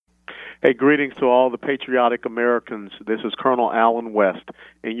Hey, greetings to all the patriotic Americans. This is Colonel Alan West,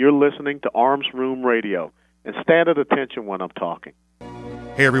 and you're listening to Arms Room Radio. And stand at attention when I'm talking.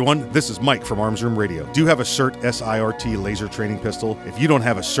 Hey everyone, this is Mike from Arms Room Radio. Do you have a SIRT SIRT laser training pistol? If you don't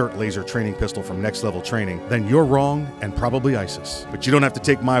have a SIRT laser training pistol from Next Level Training, then you're wrong and probably ISIS. But you don't have to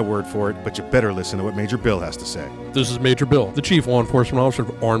take my word for it, but you better listen to what Major Bill has to say. This is Major Bill, the Chief Law Enforcement Officer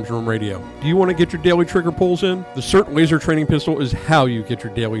of Arms Room Radio. Do you want to get your daily trigger pulls in? The SIRT laser training pistol is how you get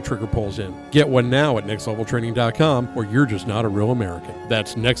your daily trigger pulls in. Get one now at nextleveltraining.com, or you're just not a real American.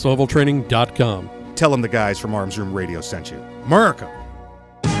 That's nextleveltraining.com. Tell them the guys from Arms Room Radio sent you. America!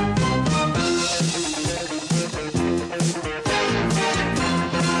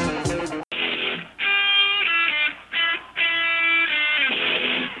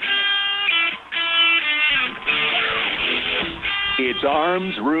 It's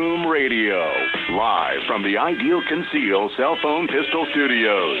Arms Room Radio, live from the Ideal Conceal Cell Phone Pistol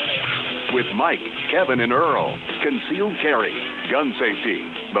Studios. With Mike, Kevin, and Earl, concealed carry, gun safety,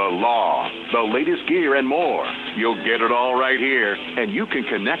 the law, the latest gear, and more. You'll get it all right here, and you can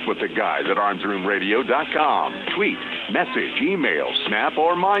connect with the guys at armsroomradio.com. Tweet, message, email, snap,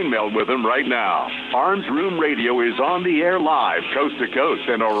 or mind meld with them right now. Arms Room Radio is on the air live, coast to coast,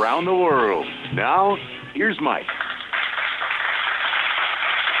 and around the world. Now, here's Mike.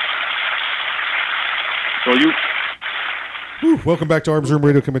 Welcome back to Arms Room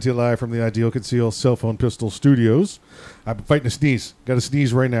Radio, coming to you live from the Ideal Conceal Cell Phone Pistol Studios. I've been fighting a sneeze. Got a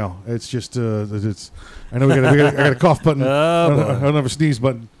sneeze right now. It's just, it's. I know I got a cough button. I don't have a sneeze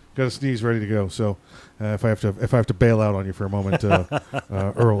button. Got a sneeze ready to go. So if I have to bail out on you for a moment,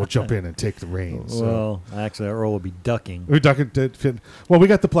 Earl will jump in and take the reins. Well, actually, Earl will be ducking. We're ducking. Well, we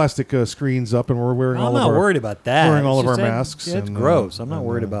got the plastic screens up, and we're wearing I'm not worried about that. Wearing all It's of our just masks. It's gross. I'm not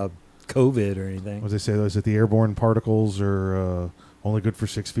worried about COVID or anything. What they say, is that the airborne particles are only good for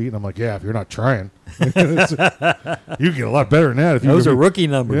 6 feet? And I'm like, yeah, if you're not trying. You get a lot better than that. If those are rookie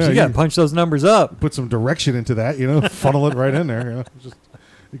numbers. You got to punch those numbers up. Put some direction into that, funnel it right in there. Just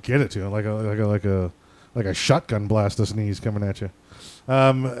get it to him like a shotgun blast of sneeze coming at you.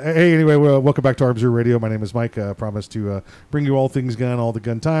 Hey, anyway, welcome back to Arms Room Radio. My name is Mike. I promise to bring you all things gun, all the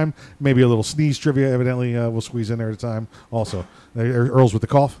gun time. Maybe a little sneeze trivia. Evidently, we'll squeeze in there at a time. Also, Earl's with the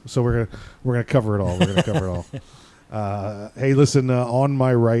cough, so we're gonna cover it all. Hey, listen. On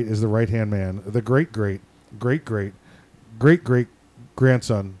my right is the right-hand man, the great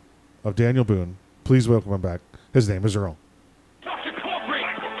grandson of Daniel Boone. Please welcome him back. His name is Earl.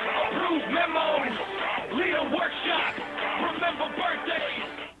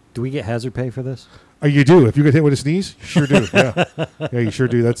 Do we get hazard pay for this? You do. If you get hit with a sneeze, you sure do. Yeah, you sure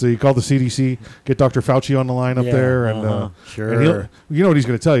do. You call the CDC, get Dr. Fauci on the line up there, and sure. And you know what he's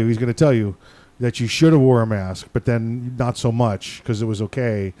going to tell you? He's going to tell you that you should have wore a mask, but then not so much because it was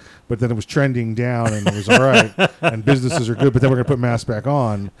okay, but then it was trending down and it was all right, and businesses are good, but then we're going to put masks back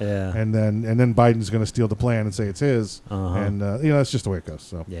on, and then Biden's going to steal the plan and say it's his, and that's just the way it goes.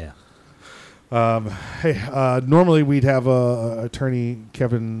 So yeah. Normally we'd have attorney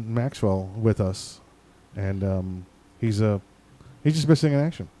Kevin Maxwell with us, and he's just missing in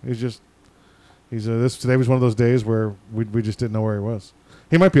action. Today was one of those days where we just didn't know where he was.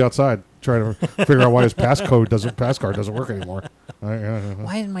 He might be outside trying to figure out why his passcard doesn't work anymore.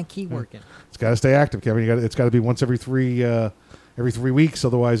 Why isn't my key working? It's got to stay active, Kevin. It's got to be once every 3 weeks,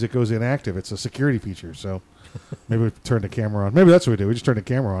 otherwise it goes inactive. It's a security feature, so. Maybe we turn the camera on. Maybe that's what we do. We just turn the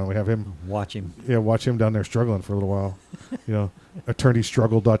camera on. We have him. Watch him. Yeah, watch him down there struggling for a little while.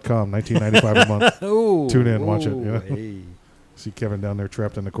 Attorneystruggle.com, $19.95 a month. Ooh, tune in, watch it. Hey. See Kevin down there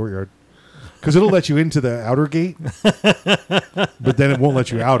trapped in the courtyard. Because it'll let you into the outer gate, but then it won't let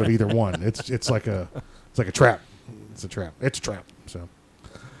you out of either one. It's like a trap. It's a trap. It's a trap. So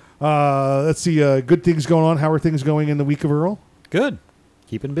let's see. Good things going on. How are things going in the week of Earl? Good.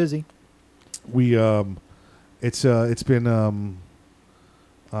 Keeping busy. We It's been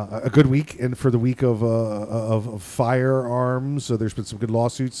a good week, and for the week of firearms, there's been some good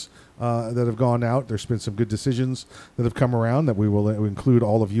lawsuits that have gone out. There's been some good decisions that have come around that we will include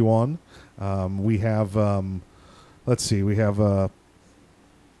all of you on. We have, we have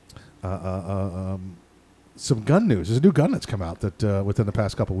some gun news. There's a new gun that's come out that within the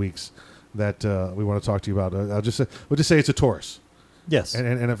past couple weeks that we want to talk to you about. We'll just say it's a Taurus. Yes.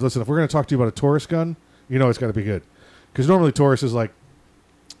 And if we're going to talk to you about a Taurus gun, it's got to be good. Because normally Taurus is like,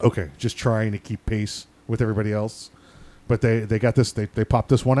 okay, just trying to keep pace with everybody else. But they got this, they popped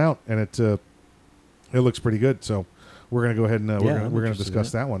this one out, and it looks pretty good. So we're going to go ahead and we're going to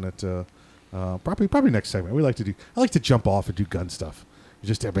discuss that one at probably next segment. I like to jump off and do gun stuff.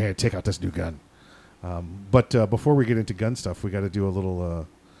 Just take out this new gun. But before we get into gun stuff, we got to do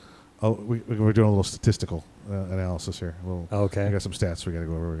a we're doing a little statistical analysis here. Okay. I got some stats we got to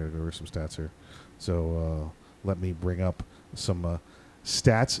go over. We got to go over some stats here. So let me bring up some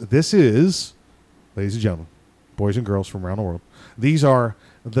stats. This is, ladies and gentlemen, boys and girls from around the world. These are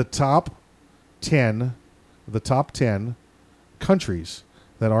the top 10 countries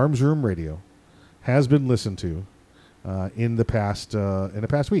that Arms Room Radio has been listened to in the past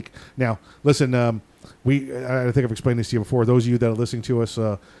week. Now, listen, I think I've explained this to you before. Those of you that are listening to us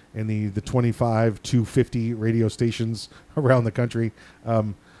in the 25 to 50 radio stations around the country,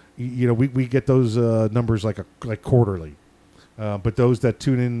 we get those numbers like quarterly. But those that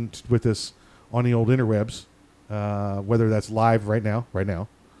tune in with us on the old interwebs, whether that's live right now.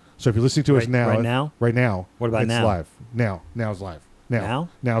 So if you're listening to us now, right now, what about it's now? Live. Now's live.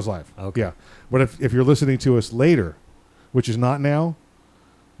 Now's live. Okay. Yeah. But if you're listening to us later, which is not now,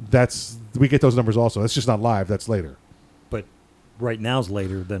 we get those numbers also. That's just not live. That's later. But right now's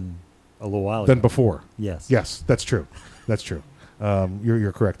later than a little while Than ago. before. Yes. Yes, that's true. That's true.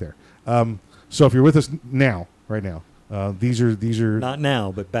 You're correct there. So if you're with us now, right now, these are Not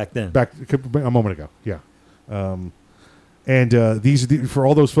now, but back then. back a moment ago. Yeah. And these are for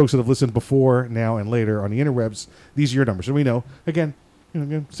all those folks that have listened before, now, and later on the interwebs. These are your numbers, and we know again,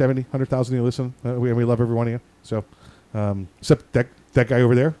 70, 100,000 you listen. We love every one of you. So, except that guy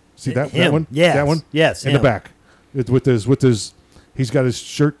over there. See that one? Yes. That one. Yes. In the back, with his, he's got his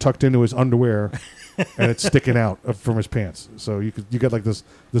shirt tucked into his underwear, and it's sticking out from his pants. So you got like this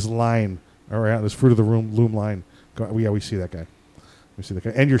line around this fruit of the loom line. We see that guy. We see that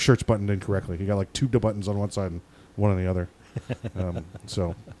guy, and your shirt's buttoned incorrectly. You got like two buttons on one side and one on the other.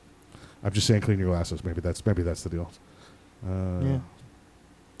 So I'm just saying, clean your glasses. Maybe that's the deal.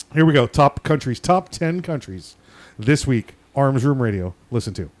 Here we go. Top 10 countries this week. Arms Room Radio.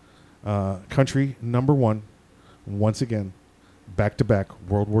 Listen to country number 1. Once again, back-to-back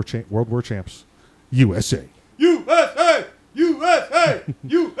World War champs, USA. USA. USA.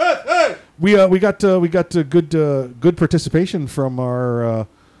 USA. We got good participation from our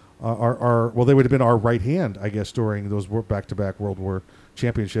well, they would have been our right hand, I guess, during those back-to-back World War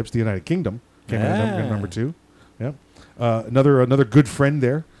championships. The United Kingdom came in at number 2. Yeah, another good friend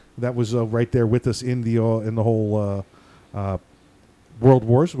there that was right there with us in the whole World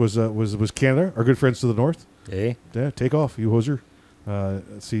Wars was Canada. Our good friends to the north. Hey. Yeah, take off, you hoser.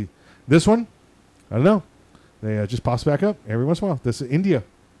 Let's see this one. I don't know. They just pops back up every once in a while. This is India.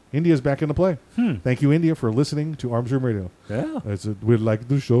 India's back into play. Thank you, India, for listening to Arms Room Radio. Yeah. We like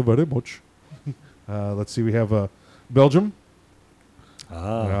the show very much. Let's see. We have Belgium.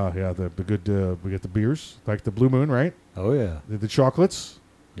 Yeah. The good. We get the beers, like the Blue Moon, right? Oh yeah. The chocolates.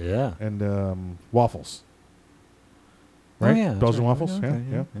 Yeah. And waffles. Right. Oh, yeah. Belgian Right. waffles. Okay,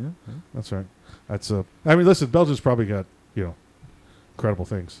 Yeah. yeah. That's right. That's I mean, listen. Belgium's probably got incredible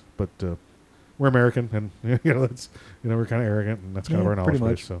things, but we're American, and that's we're kind of arrogant, and that's kind of our knowledge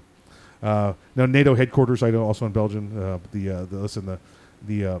base. So, now NATO headquarters, I know, also in Belgium.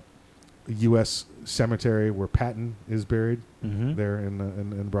 The U.S. cemetery where Patton is buried there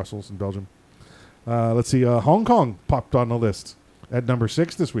in Brussels, in Belgium. Let's see, Hong Kong popped on the list at number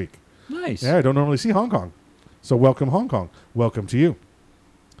 6 this week. Nice. Yeah, I don't normally see Hong Kong, so welcome Hong Kong. Welcome to you.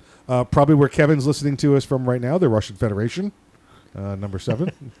 Probably where Kevin's listening to us from right now, the Russian Federation. Number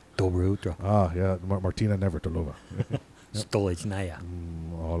 7. Dobro utro. Yeah, Martina Navratilova. Stolichnaya.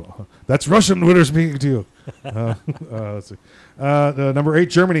 That's Russian when they're speaking to you. Let's see. Number 8,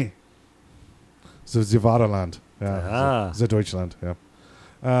 Germany. So Vaterland. The Deutschland. Yeah.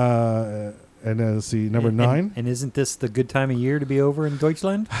 And then let's see, number 9. And isn't this the good time of year to be over in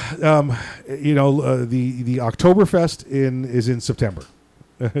Deutschland? The Oktoberfest is in September.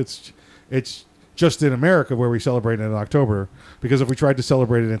 It's just in America where we celebrate it in October, because if we tried to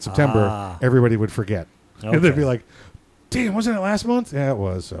celebrate it in September, everybody would forget. Okay. And they'd be like, damn, wasn't it last month? Yeah, it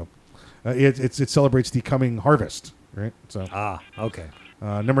was. So it celebrates the coming harvest, right? So okay.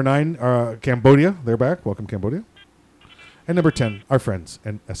 Number 9, Cambodia. They're back. Welcome, Cambodia. And number 10, our friends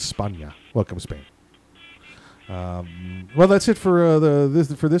in España. Welcome, Spain. Well, that's it for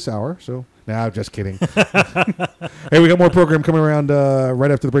this hour. So, I'm just kidding. Hey, we got more program coming around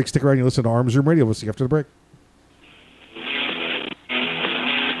right after the break. Stick around. You listen to Arms Room Radio. We'll see you after the break. So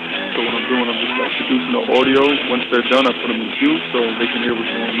what I'm doing, I'm just like producing the audio. Once they're done, I put them in queue so they can hear what's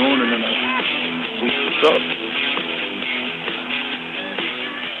going on, and then I boost this up.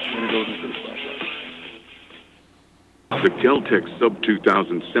 And it goes into the spotlight. The Kel-Tec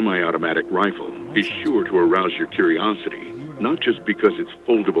Sub-2000 semi-automatic rifle is sure to arouse your curiosity, not just because it's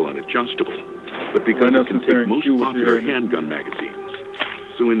foldable and adjustable, but because it can take most popular handgun magazines.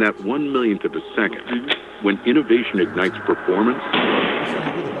 So in that 1/1,000,000th of a second, when innovation ignites performance,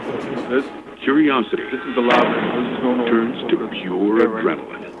 Curiosity This is the library. This is going on. turns to pure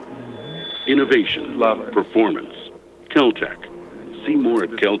adrenaline. Innovation, performance, Kel-Tec. See more at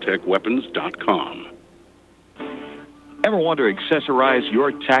keltecweapons.com. Ever want to accessorize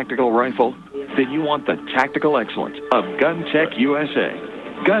your tactical rifle? Then you want the tactical excellence of GunTech USA.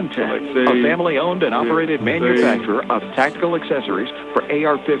 GunTech, a family-owned and operated manufacturer of tactical accessories for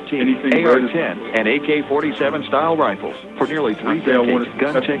AR-15, AR-10, and AK-47 style rifles. For nearly 3 decades,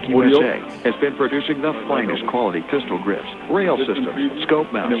 GunTech USA has been producing the finest quality pistol grips, rail systems,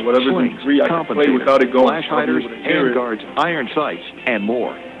 scope mounts, slings, compensators, flash hiders, handguards, iron sights, and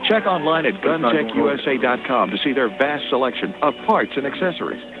more. Check online at GunTechUSA.com to see their vast selection of parts and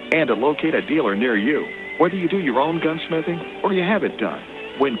accessories and to locate a dealer near you. Whether you do your own gunsmithing or you have it done,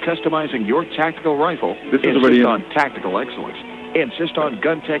 when customizing your tactical rifle, insist on tactical excellence. Insist on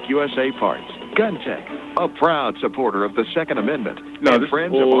GunTech USA parts. GunTech, a proud supporter of the Second Amendment and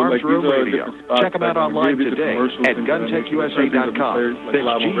friends of Arms Room Radio. Check them out online today at GunTechUSA.com. That's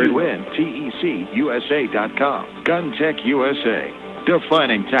GUNTECUSA.com. GunTech USA,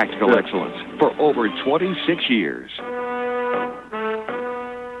 defining tactical excellence for over 26 years.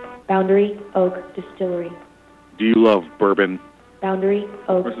 Boundary Oak Distillery. Do you love bourbon? Boundary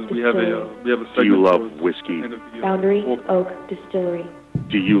Oak We have Distillery. a Do you love whiskey? Boundary Oak Distillery.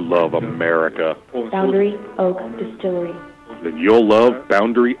 Do you love America? Boundary Oak Distillery. Then you'll love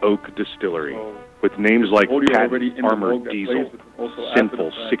Boundary Oak Distillery. With names like Patent Armored Diesel,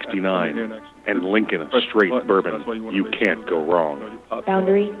 Sinful 69, and Lincoln Straight Bourbon, you can't go wrong.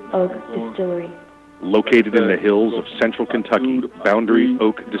 Boundary Oak Distillery. Located in the hills of central Kentucky, Boundary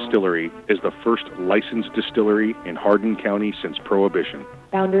Oak Distillery is the first licensed distillery in Hardin County since Prohibition.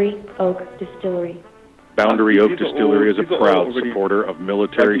 Boundary Oak Distillery. Boundary Oak Distillery is a proud supporter of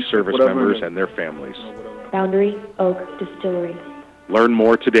military service members and their families. Boundary Oak Distillery. Learn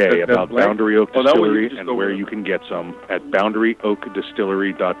more today about Boundary Oak Distillery and where you can get some at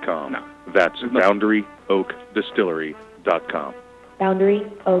BoundaryOakDistillery.com. That's BoundaryOakDistillery.com. Boundary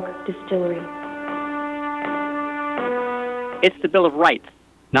Oak Distillery. It's the Bill of Rights,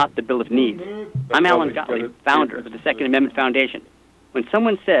 not the Bill of Needs. I'm Alan Gottlieb, founder of the Second Amendment Foundation. When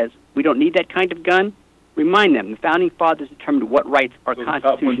someone says we don't need that kind of gun, remind them the Founding Fathers determined what rights our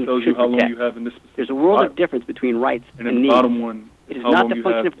Constitution should protect. There's a world of difference between rights and needs. It is not the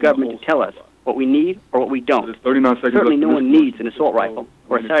function of government to tell us what we need or what we don't. Certainly no one needs an assault rifle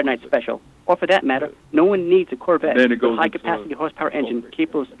or a Saturday Night Special, or for that matter, no one needs a Corvette with a high-capacity horsepower engine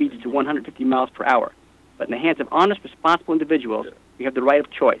capable of speeds to 150 miles per hour. But in the hands of honest, responsible individuals, we have the right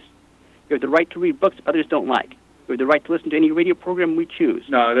of choice. We have the right to read books others don't like. We have the right to listen to any radio program we choose.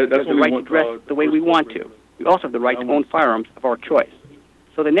 We have the right to dress the way we want to. We also have the right to own firearms of our choice.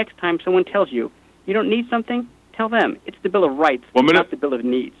 So the next time someone tells you you don't need something, tell them it's the Bill of Rights, not the Bill of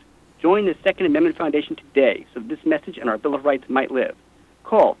Needs. Join the Second Amendment Foundation today so that this message and our Bill of Rights might live.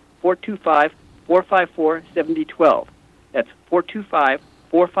 Call 425-454-7012. That's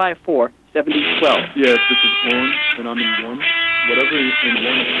 425-454-7012. Yes, this is Orange, and I'm in one. Whatever is in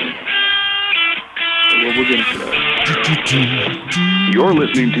one. Well, we're getting to that. You're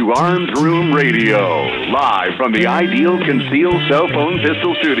listening to Arms Room Radio, live from the Ideal Concealed Cell Phone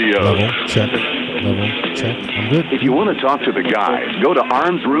Pistol Studios. Level check. I'm good. If you want to talk to the guys, go to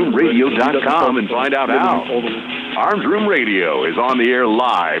armsroomradio.com and find out how. Arms Room Radio is on the air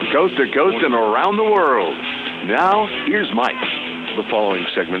live, coast to coast and around the world. Now, here's Mike. The following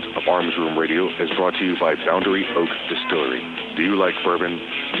segment of Arms Room Radio is brought to you by Boundary Oak Distillery. Do you like bourbon?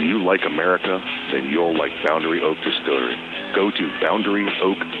 Do you like America? Then you'll like Boundary Oak Distillery. Go to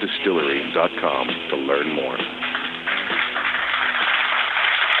BoundaryOakDistillery.com to learn more.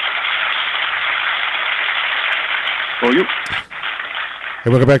 Hey,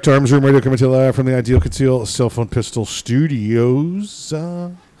 welcome back to Arms Room Radio, coming to you live from the Ideal Conceal Cell Phone Pistol Studios.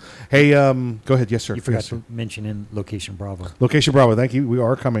 Hey, go ahead. Yes, sir. You forgot to mention in Location Bravo. Location Bravo. Thank you. We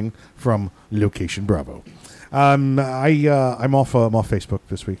are coming from Location Bravo. I'm off Facebook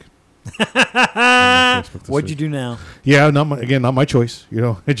this week. What'd you do now? Yeah, not my choice. You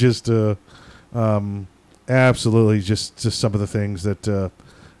know, it just absolutely just some of the things that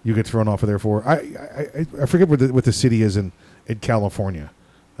you get thrown off of there for. I forget what the city is in California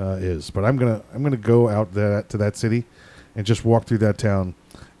is, but I'm gonna go out to that city and just walk through that town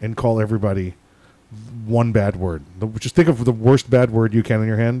and call everybody one bad word. Just think of the worst bad word you can in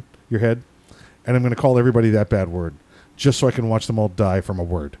your head, and I'm going to call everybody that bad word, just so I can watch them all die from a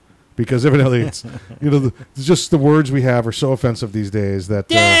word. Because evidently, it's just the words we have are so offensive these days that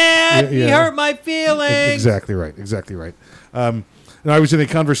Dad, you hurt my feelings. Exactly right. I was in a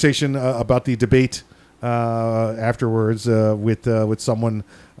conversation about the debate afterwards with someone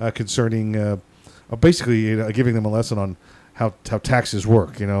concerning basically giving them a lesson on how taxes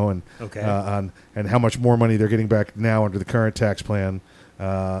work, and and how much more money they're getting back now under the current tax plan,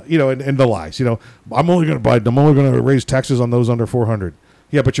 and the lies. I'm only going to raise taxes on those under 400.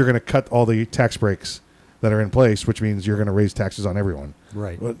 Yeah, but you're going to cut all the tax breaks that are in place, which means you're going to raise taxes on everyone.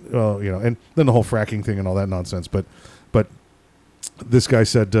 Right. Well, and then the whole fracking thing and all that nonsense. But this guy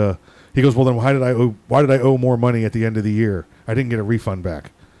said, he goes, well, then why did I owe more money at the end of the year? I didn't get a refund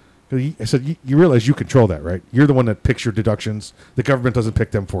back. I said, you realize you control that, right? You're the one that picks your deductions. The government doesn't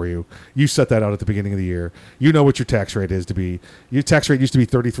pick them for you. You set that out at the beginning of the year. You know what your tax rate is to be. Your tax rate used to be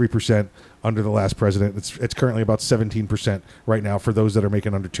 33% under the last president. It's currently about 17% right now for those that are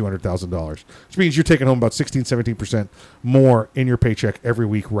making under $200,000, which means you're taking home about 17% more in your paycheck every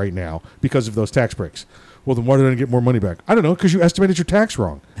week right now because of those tax breaks. Well, then why did I get more money back? I don't know, because you estimated your tax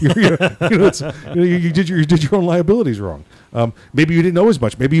wrong. You did your own liabilities wrong. Maybe you didn't know as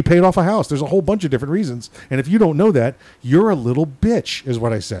much. Maybe you paid off a house. There's a whole bunch of different reasons. And if you don't know that, you're a little bitch, is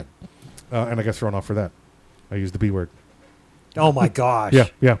what I said. And I got thrown off for that. I used the B word. Oh my gosh.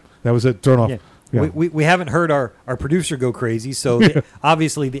 Yeah. That was it. Thrown off. Yeah. Yeah. We haven't heard our producer go crazy, so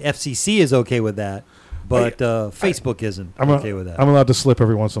obviously the FCC is okay with that. But Facebook isn't okay with that. I'm allowed to slip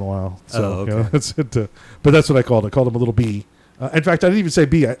every once in a while. So, okay. That's it. But that's what I called it. I called him a little B. In fact, I didn't even say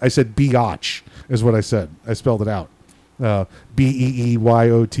B. I said biatch is what I said. I spelled it out.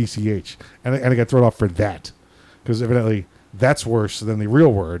 BEEYOTCH. And I got thrown off for that. Because evidently that's worse than the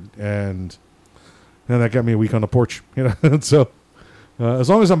real word. And that got me a week on the porch. So as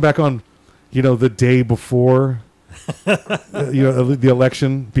long as I'm back on, the day before, the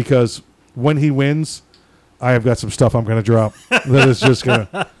election, because when he wins, I have got some stuff I'm going to drop that is just going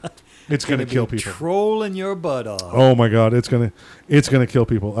to kill people. Trolling your butt off. Oh my God, it's going to kill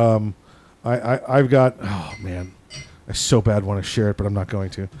people. I've got, oh man, I so bad want to share it, but I'm not going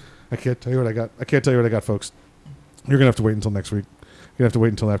to. I can't tell you what I got. Folks. You're going to have to wait until next week. You're going to have to wait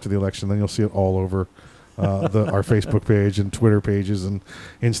until after the election, then you'll see it all over our Facebook page and Twitter pages and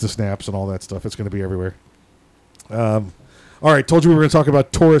Insta Snaps and all that stuff. It's going to be everywhere. All right, told you we were going to talk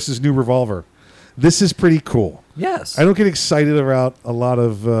about Taurus's new revolver. This is pretty cool. Yes. I don't get excited about a lot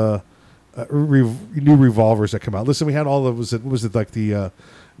of new revolvers that come out. Listen, we had all of was it like the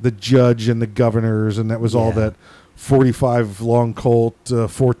Judge and the Governors, and that was all that 45 long Colt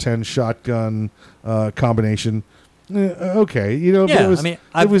 410 shotgun combination. Okay, Yeah,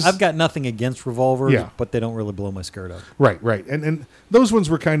 it was, I've got nothing against revolvers, but they don't really blow my skirt up. Right, and those ones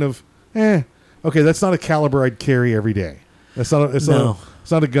were kind of okay, that's not a caliber I'd carry every day. It's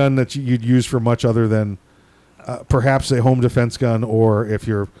not a gun that you'd use for much other than perhaps a home defense gun, or if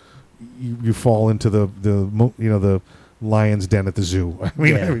you fall into the lion's den at the zoo.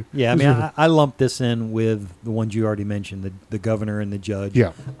 I lumped this in with the ones you already mentioned, the Governor and the Judge.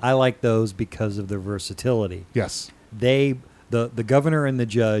 Yeah, I like those because of their versatility. Yes, the Governor and the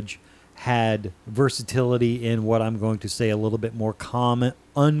Judge had versatility in what I'm going to say a little bit more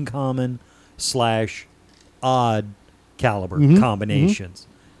uncommon / odd caliber combinations.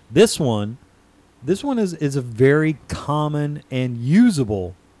 This one is a very common and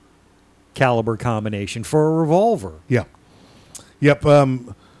usable caliber combination for a revolver. Yeah. Yep.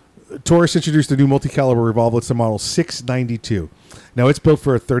 Taurus introduced a new multi-caliber revolver. It's the model 692. Now, it's built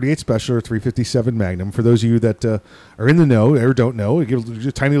for a .38 Special or 357 Magnum. For those of you that are in the know or don't know, give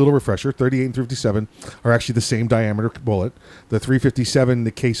a tiny little refresher. 38 and 357 are actually the same diameter bullet. The 357,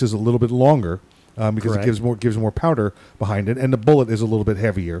 the case is a little bit longer because it gives more powder behind it, and the bullet is a little bit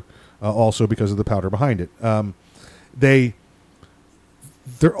heavier also because of the powder behind it.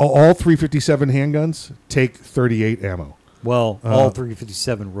 They're all 357 handguns take 38 ammo. Well, all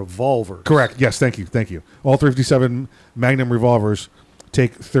 357 revolvers. Correct. Yes, thank you. All 357 Magnum revolvers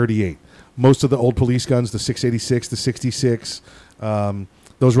take 38. Most of the old police guns, the 686, the 66,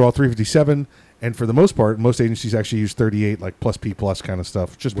 those were all 357. And for the most part, most agencies actually use 38, like plus P plus kind of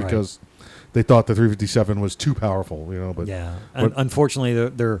stuff, just because they thought the 357 was too powerful. But unfortunately,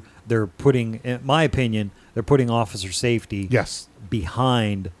 they're putting, in my opinion, they're putting officer safety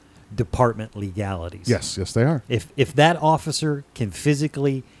behind department legalities. Yes, they are. If that officer can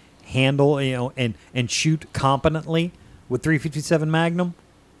physically handle, and shoot competently with 357 Magnum,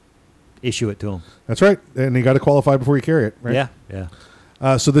 issue it to him. That's right, and you got to qualify before you carry it. Right? Yeah.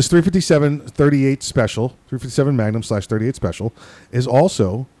 So this 357 38 Special, 357 Magnum / 38 Special, is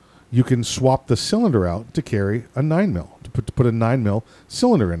also, you can swap the cylinder out to carry a 9mm, to put a 9mm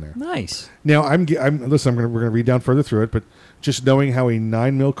cylinder in there. Nice. Now we're going to read down further through it, but just knowing how a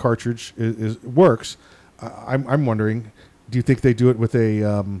 9mm cartridge works, I'm wondering, do you think they do it with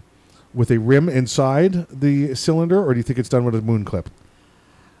a with a rim inside the cylinder, or do you think it's done with a moon clip?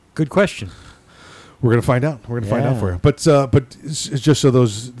 Good question. We're going to find out. We're going to find out for you. But it's just so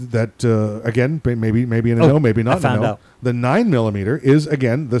those that again, maybe in a no, maybe not. I found in a no. out. The 9mm is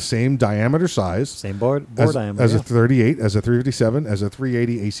again the same diameter size, same bore diameter as a 38, as a 357, as a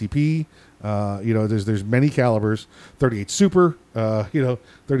 380 ACP. There's many calibers. 38 Super,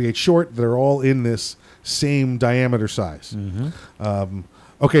 38 Short. They're all in this same diameter size.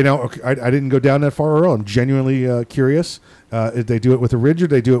 Okay, now I didn't go down that far, Earl. I'm genuinely curious. If they do it with a ridge or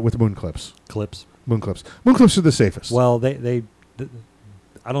they do it with moon clips? Moon clips. Moon clips are the safest. Well, I don't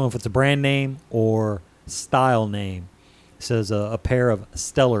know if it's a brand name or style name. It says a pair of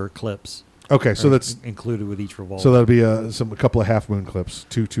Stellar clips. Okay, so that's included with each revolver. So that'll be a couple of half moon clips,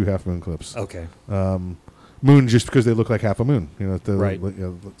 two half moon clips. Okay. Moon just because they look like half a moon, right.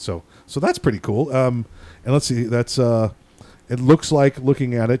 So that's pretty cool. And let's see, that's it looks like,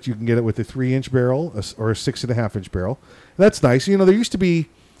 looking at it, you can get it with a 3-inch barrel or a 6.5-inch barrel. That's nice. There used to be.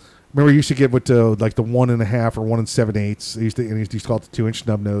 Remember, you used to get with like the 1.5 or 1 7/8. They used to call it the 2-inch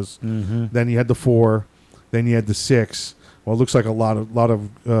snub nose. Then you had the 4. Then you had the 6. Well, it looks like a lot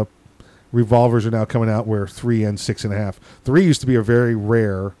of revolvers are now coming out where 3 and 6.5. 3 used to be a very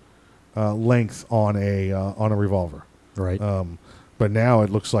rare length on a revolver. Right. But now it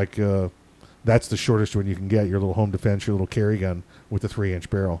looks like that's the shortest one you can get. Your little home defense, your little carry gun with the 3-inch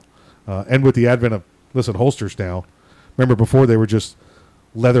barrel, and with the advent of holsters now. Remember, before they were just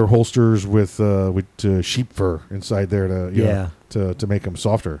leather holsters with sheep fur inside there to make them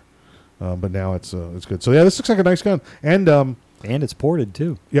softer. But now it's good. So yeah, this looks like a nice gun, and it's ported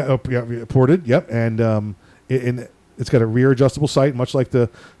too. Yeah, ported. Yep, and it's got a rear adjustable sight, much like the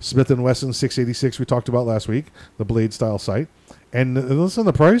Smith & Wesson 686 we talked about last week, the blade style sight. And listen,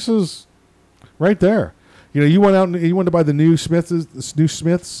 the price is right there. You went out and you wanted to buy the new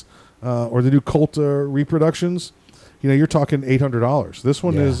Smiths, or the new Colt reproductions. You're talking $800. This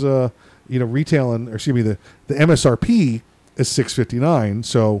one is, retailing, or excuse me, the MSRP is $659.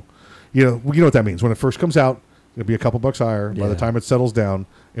 So, you know what that means. When it first comes out, it'll be a couple bucks higher. By the time it settles down,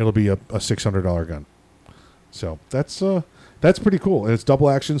 it'll be a $600 gun. So that's pretty cool. And it's double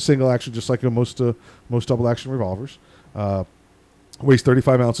action, single action, just like most double action revolvers. Weighs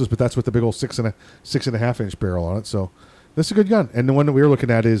 35 ounces, but that's with the big old 6.5-inch barrel on it. So that's a good gun. And the one that we were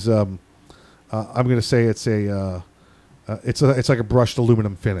looking at is, I'm going to say it's like a brushed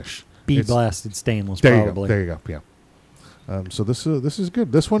aluminum finish. Bead blasted stainless, probably. There you go. Yeah. So this is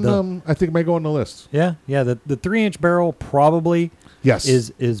good. This one I think may go on the list. Yeah. The 3-inch barrel probably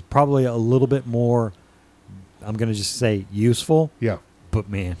is probably a little bit more. I'm going to just say useful. Yeah. But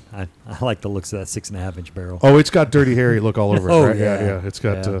man, I like the looks of that 6.5-inch barrel. Oh, it's got Dirty Harry look all over it. Right? Yeah. It's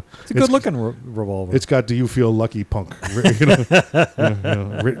got. It's a good looking revolver. It's got "Do you feel lucky, punk?" written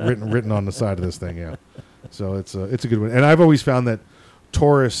on the side of this thing. Yeah. So it's a good one, and I've always found that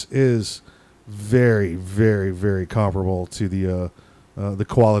Taurus is very, very, very comparable to the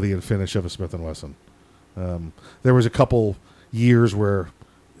quality and finish of a Smith & Wesson. There was a couple years where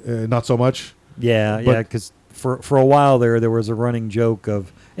not so much. Yeah, because for a while there was a running joke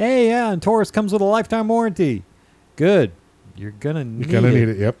of, hey, and Taurus comes with a lifetime warranty. Good, you're gonna need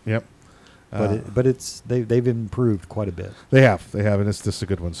it. Yep. But they've improved quite a bit. They have, and it's just a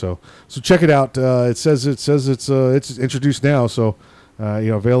good one. So check it out. It says it's introduced now, so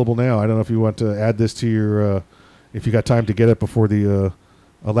available now. I don't know if you want to add this to your if you got time to get it before the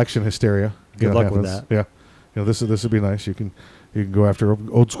election hysteria. Good luck with that. Yeah, this would be nice. You can go after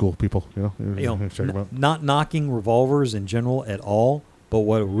old school people. Check them out. Not knocking revolvers in general at all, but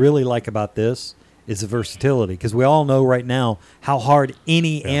what I really like about this is the versatility, because we all know right now how hard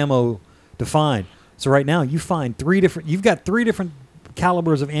any ammo to find. So right now you've got 3 different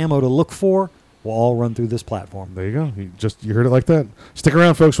calibers of ammo to look for. Will all run through this platform. There you go. You heard it like that. Stick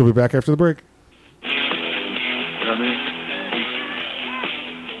around, folks. We'll be back after the break.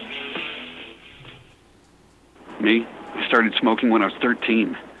 Me? I started smoking when I was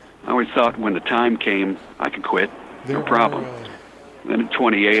 13. I always thought when the time came, I could quit. No problem. Then at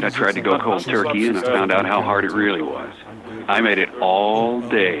 28, I tried to go cold turkey, and I found out how hard it really was. I made it all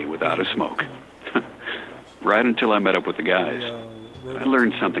day without a smoke. Right until I met up with the guys. I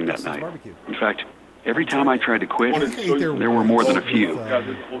learned something that night. In fact, every time I tried to quit, there were more than a few.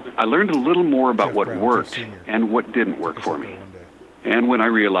 I learned a little more about what worked and what didn't work for me. And when I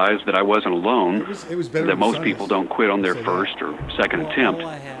realized that I wasn't alone, that most people don't quit on their first or second attempt,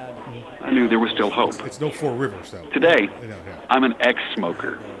 I knew there was still hope. It's no Four Rivers, though. Today, I'm an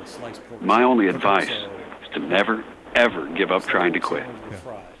ex-smoker. My only advice is to never, ever give up trying to quit.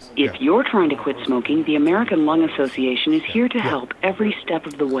 If you're trying to quit smoking, the American Lung Association is here to help every step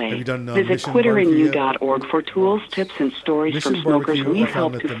of the way. Visit quitterinyou.org for tools, tips, and stories from smokers we've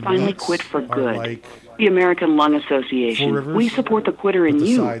helped to finally quit for good. The American Lung Association. We support the quitter in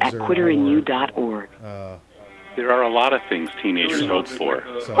you at quitterinyou.org. There are a lot of things teenagers hope for.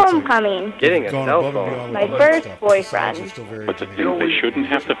 Homecoming. Getting a cell phone. My first boyfriend. But the things they shouldn't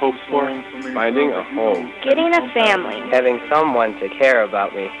have to hope for? Finding a home. Getting a family. Having someone to care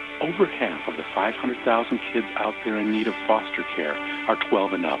about me. Over half of the 500,000 kids out there in need of foster care are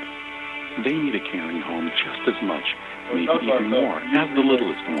 12 and up. They need a caring home just as much, maybe even more, as the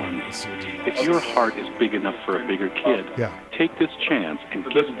littlest ones. If your heart is big enough for a bigger kid, take this chance and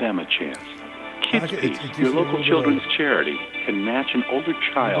give them a chance. Kids Peace, your local children's charity, can match an older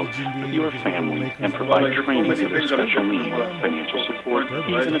child with your family and provide training for their special needs, financial support,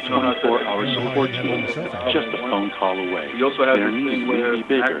 even a 24-hour support team, just a phone call away. Their needs may be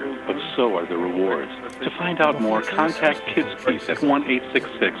bigger, but so are the rewards. To find out more, contact Kids Peace at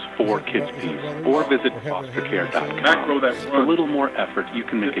 1-866-4-KIDS-PEACE or visit fostercare.com. With a little more effort, you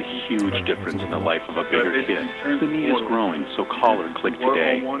can make a huge difference in the life of a bigger kid. The need is growing, so call or click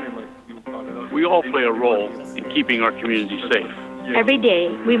today. We all play a role in keeping our community safe. Every day,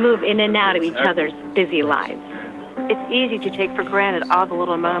 we move in and out of each other's busy lives. It's easy to take for granted all the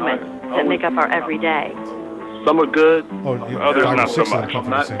little moments that make up our everyday. Some are good, others not so much.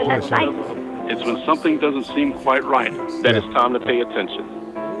 It's when something doesn't seem quite right that it's time to pay attention.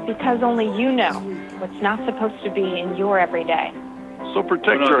 Because only you know what's not supposed to be in your everyday. So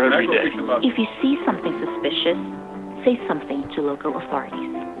protect your everyday. If you see something suspicious, say something to local authorities.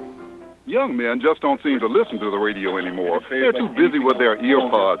 Young men just don't seem to listen to the radio anymore. They're too busy with their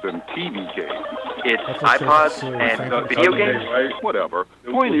earpods and TV games. It's iPods and video games? Whatever.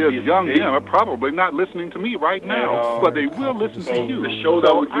 Point is, young men are probably not listening to me right now, but they will listen to you.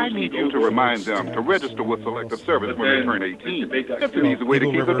 So I need you to remind them to register with Selective Service when they turn 18. It's an easy way to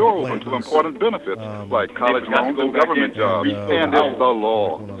keep the door open to important benefits, like college loans and government jobs, and it's the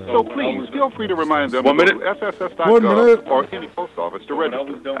law. So please, feel free to remind them to go to sss.gov or any post office to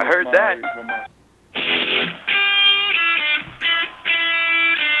register. I heard that.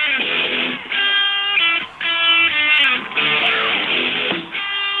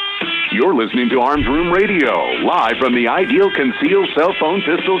 You're listening to Arms Room Radio, live from the Ideal Concealed Cell Phone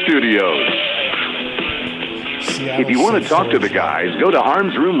Pistol Studios. If you want to talk to the guys, go to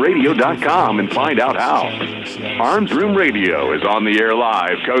armsroomradio.com and find out how. Arms Room Radio is on the air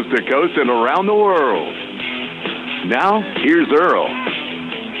live, coast to coast and around the world. Now, here's Earl.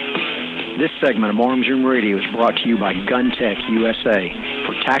 This segment of Arms Room Radio is brought to you by GunTech USA.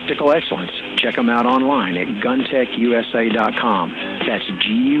 For tactical excellence, check them out online at guntechusa.com. That's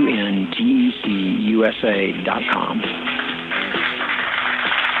GUNTECUSA.com.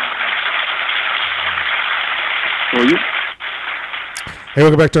 Hey,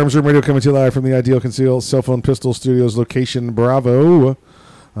 welcome back to Arms Room Radio, coming to you live from the Ideal Concealed Cell Phone Pistol Studios, location Bravo.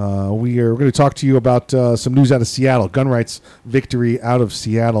 We're going to talk to you about some news out of Seattle, gun rights victory out of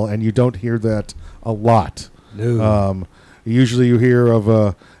Seattle, and you don't hear that a lot. No. Usually you hear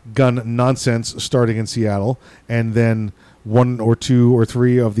of gun nonsense starting in Seattle, and then one or two or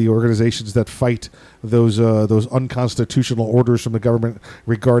three of the organizations that fight those unconstitutional orders from the government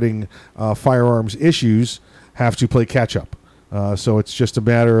regarding firearms issues have to play catch-up. So it's just a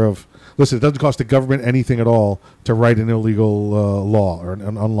matter of, listen, it doesn't cost the government anything at all to write an illegal law or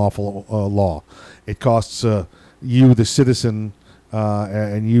an unlawful law. It costs you, the citizen,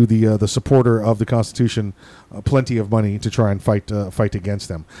 and you, the supporter of the Constitution, plenty of money to try and fight against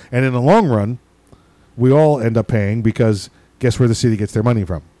them. And in the long run, we all end up paying because guess where the city gets their money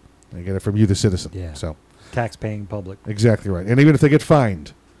from? They get it from you, the citizen. Yeah. So tax-paying public. Exactly right. And even if they get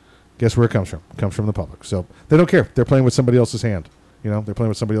fined, guess where it comes from? It comes from the public. So they don't care. They're playing with somebody else's hand. They're playing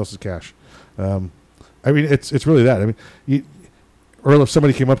with somebody else's cash. I mean, it's really that. I mean, Earl, if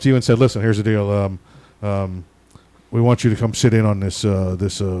somebody came up to you and said, "Listen, here's the deal. We want you to come sit in on this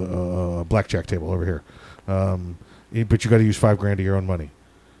blackjack table over here, but you got to use $5,000 of your own money."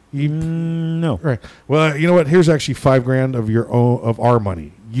 No. Right. Well, you know what? Here's actually $5,000 of our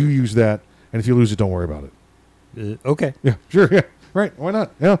money. You use that, and if you lose it, don't worry about it. Okay. Yeah. Sure. Yeah. Right. Why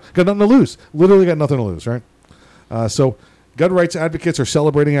not? Got nothing to lose. Literally got nothing to lose. Right. So. Gun rights advocates are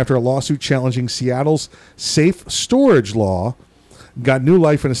celebrating after a lawsuit challenging Seattle's safe storage law got new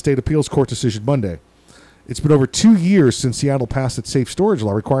life in a state appeals court decision Monday. It's been over 2 years since Seattle passed its safe storage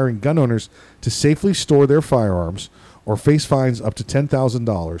law requiring gun owners to safely store their firearms or face fines up to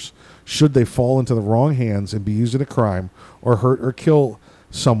 $10,000 should they fall into the wrong hands and be used in a crime or hurt or kill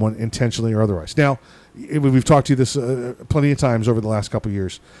someone intentionally or otherwise. Now, we've talked to you this plenty of times over the last couple of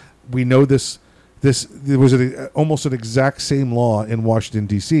years. We know this. There was almost an exact same law in Washington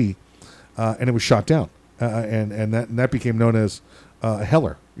D.C. And it was shot down, and that became known as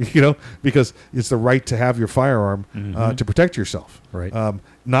Heller. Because it's the right to have your firearm to protect yourself, right?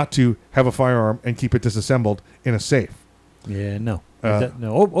 Not to have a firearm and keep it disassembled in a safe. Yeah, no.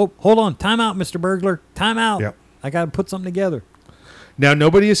 No. Oh, hold on. Time out, Mr. Burglar. Time out. Yep. I got to put something together. Now,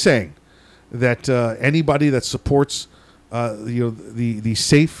 nobody is saying that anybody that supports the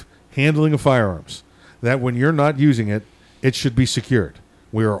safe handling of firearms, that when you're not using it, it should be secured.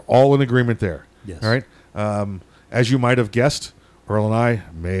 We are all in agreement there. Yes. All right. As you might have guessed, Earl and I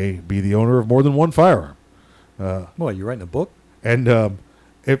may be the owner of more than one firearm. Well, you're writing a book? And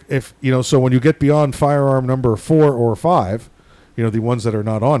if so when you get beyond firearm number 4 or 5, the ones that are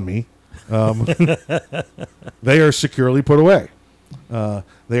not on me, they are securely put away.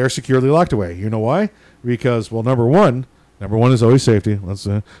 They are securely locked away. You know why? Because, well, number one is always safety. Let's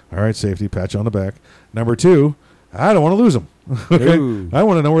all right, safety, pat you on the back. Number 2, I don't want to lose them. Okay? Ooh. I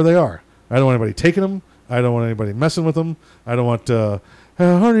want to know where they are. I don't want anybody taking them. I don't want anybody messing with them. I don't want,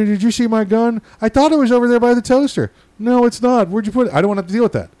 honey, did you see my gun? I thought it was over there by the toaster. No, it's not. Where'd you put it? I don't want to have to deal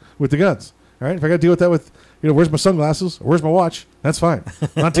with that with the guns. All right? If I got to deal with that with, where's my sunglasses? Or where's my watch? That's fine. I'm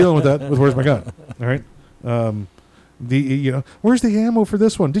not dealing with that with where's my gun. All right? Where's the ammo for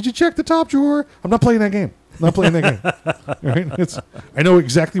this one? Did you check the top drawer? I'm not playing that game. I'm not playing that game. All right? I know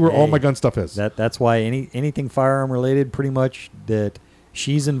exactly where all my gun stuff is. That's why anything firearm related, pretty much, that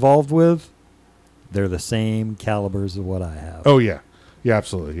she's involved with, they're the same calibers of what I have. Oh, yeah. Yeah,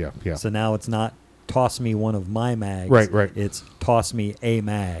 absolutely. Yeah. So now it's not toss me one of my mags. Right. It's toss me a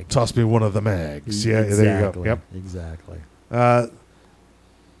mag. Toss me one of the mags. Yeah, exactly. There you go. Yep. Exactly. Now,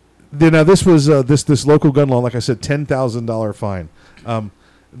 this was this local gun law, like I said, $10,000 fine.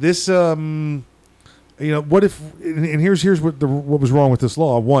 What if? And here's what was wrong with this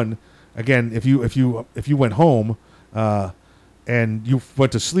law. One, again, if you went home and you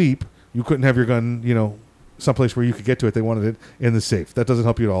went to sleep, you couldn't have your gun, someplace where you could get to it. They wanted it in the safe. That doesn't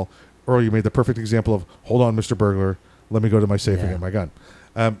help you at all. Earl, you made the perfect example of, hold on, Mr. Burglar, let me go to my safe and get my gun.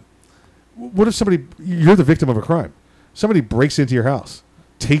 What if you're the victim of a crime? Somebody breaks into your house,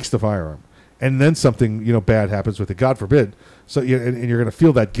 takes the firearm, and then something bad happens with it. God forbid. So and you're going to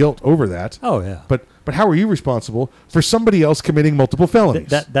feel that guilt over that. Oh yeah. But how are you responsible for somebody else committing multiple felonies?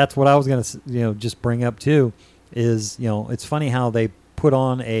 That's what I was going to just bring up too. Is it's funny how they put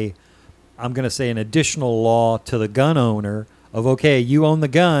on I'm going to say an additional law to the gun owner of, okay, you own the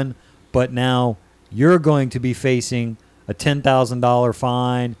gun, but now you're going to be facing a $10,000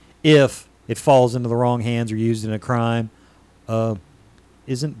 fine if it falls into the wrong hands or used in a crime.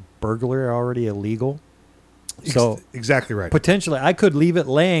 Isn't burglary already illegal? So exactly right. Potentially, I could leave it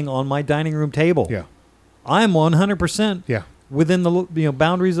laying on my dining room table. Yeah, I'm 100% within the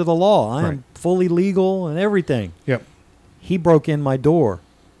boundaries of the law. I am fully legal and everything. Yep. He broke in my door.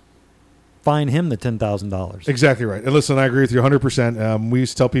 Fine him the $10,000. Exactly right. And listen, I agree with you 100%. We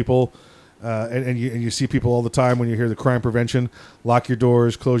used to tell people, and you see people all the time when you hear the crime prevention, lock your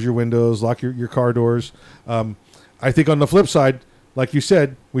doors, close your windows, lock your car doors. I think on the flip side, like you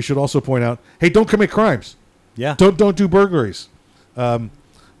said, we should also point out, hey, don't commit crimes. Yeah. Don't do burglaries.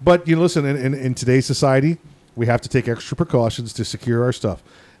 But listen, in today's society, we have to take extra precautions to secure our stuff.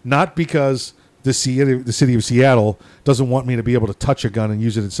 Not because the city of Seattle doesn't want me to be able to touch a gun and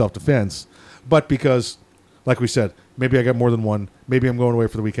use it in self-defense, but because, like we said, maybe I got more than one. Maybe I'm going away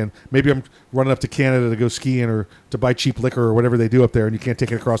for the weekend. Maybe I'm running up to Canada to go skiing or to buy cheap liquor or whatever they do up there, and you can't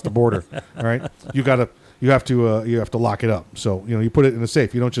take it across the border. All right, you have to lock it up. So you put it in a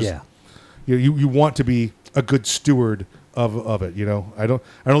safe. You don't just you want to be a good steward of it. I don't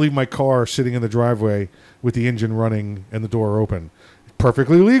leave my car sitting in the driveway with the engine running and the door open.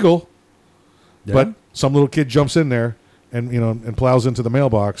 Perfectly legal. Yeah. But some little kid jumps in there and plows into the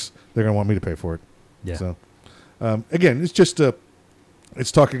mailbox. They're going to want me to pay for it. Yeah. So again, it's just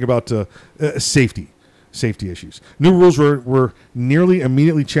it's talking about safety issues. New rules were nearly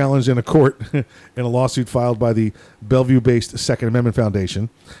immediately challenged in a court in a lawsuit filed by the Bellevue-based Second Amendment Foundation,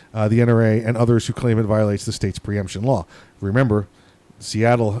 the NRA, and others who claim it violates the state's preemption law. Remember,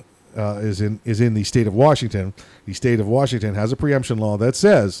 Seattle is in the state of Washington. The state of Washington has a preemption law that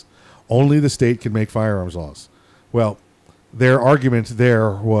says only the state can make firearms laws. Well, their argument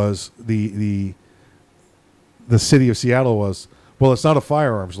there was the city of Seattle was, well, it's not a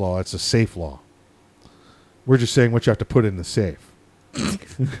firearms law, it's a safe law. We're just saying what you have to put in the safe.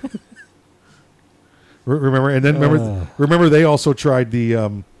 Remember, and then remember they also tried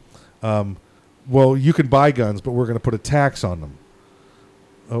the well, you can buy guns, but we're going to put a tax on them.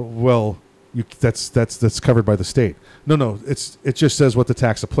 well, that's covered by the state. No, it just says what the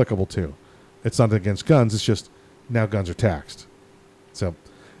tax applicable to. It's not against guns. It's just now guns are taxed. So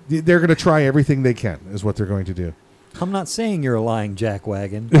they're going to try everything they can, is what they're going to do. I'm not saying you're a lying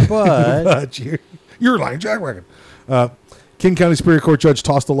jackwagon, but, but you're a lying jackwagon. King County Superior Court judge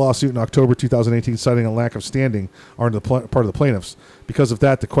tossed the lawsuit in October 2018, citing a lack of standing on the part of the plaintiffs. Because of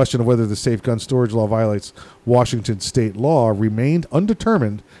that, the question of whether the safe gun storage law violates Washington state law remained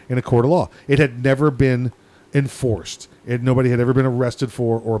undetermined in a court of law. It had never been enforced. Nobody had ever been arrested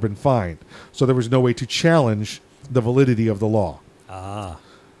for or been fined. So there was no way to challenge the validity of the law.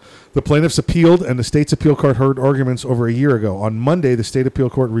 The plaintiffs appealed, and the state's appeal court heard arguments over a year ago. On Monday, the state appeal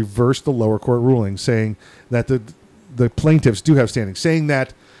court reversed the lower court ruling, saying that the plaintiffs do have standing, saying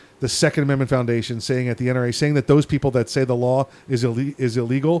that the Second Amendment Foundation, saying at the NRA, saying that those people that say the law is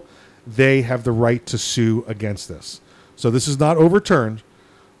illegal, they have the right to sue against this. So this is not overturned.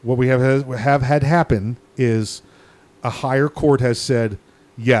 What we have had happen is a higher court has said,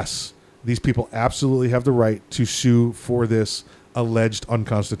 yes, these people absolutely have the right to sue for this alleged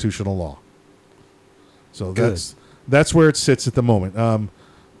unconstitutional law. So that's where it sits at the moment.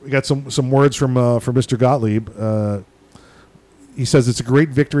 We got some words from Mr. Gottlieb. He says it's a great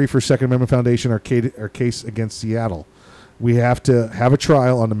victory for Second Amendment Foundation, our case against Seattle. We have to have a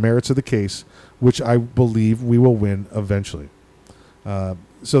trial on the merits of the case, which I believe we will win eventually.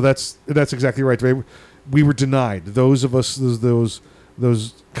 So that's exactly right. We were denied. Those of us, those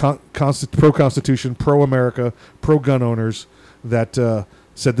pro-Constitution, pro-America, pro-gun owners that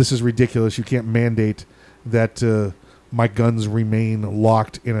said this is ridiculous. You can't mandate that my guns remain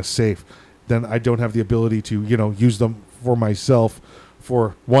locked in a safe. Then I don't have the ability to, use them for myself.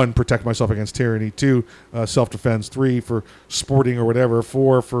 For 1, protect myself against tyranny. 2, self-defense. 3, for sporting or whatever.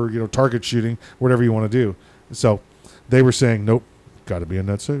 4, for target shooting. Whatever you want to do. So they were saying, nope, got to be in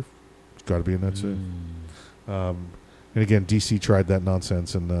that safe. It's got to be in that safe. And again, DC tried that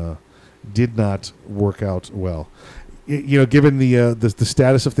nonsense and did not work out well. Given the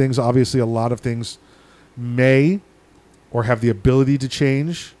status of things, obviously a lot of things may or have the ability to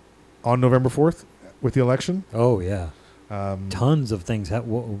change on November 4th with the election. Oh yeah, tons of things have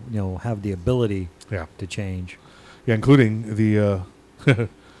the ability to change. Yeah, including the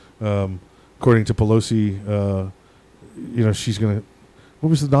according to Pelosi, she's gonna. What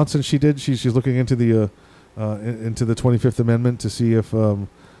was the nonsense she did? She's looking into the 25th Amendment to see if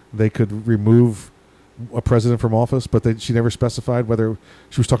they could remove a president from office, but she never specified whether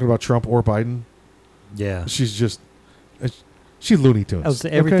she was talking about Trump or Biden. Yeah, she's Looney Tunes.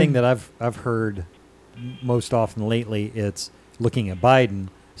 Everything that I've heard most often lately, it's looking at Biden.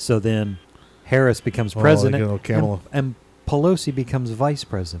 So then Harris becomes president, Kamala. And Pelosi becomes vice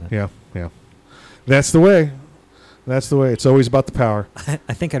president. Yeah. That's the way. It's always about the power.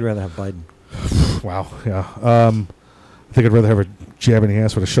 I think I'd rather have Biden. Wow. Yeah. I think I'd rather have a jab in the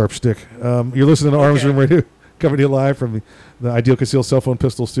ass with a sharp stick. You're listening to Arms Room Radio, coming to you live from the Ideal Concealed Cell Phone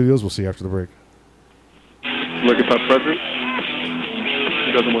Pistol Studios. We'll see you after the break. Look at that president.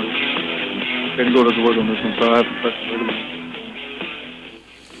 It doesn't work. Go doesn't work on this one, so I have to press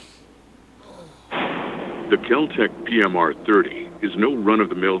the Keltec PMR-30 is no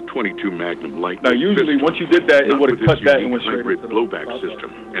run-of-the-mill 22 Magnum Light. Now, usually, once you did that, it would have cut that and went straight hybrid blowback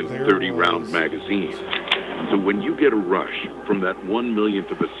system and 30-round magazine. So when you get a rush from that 1 millionth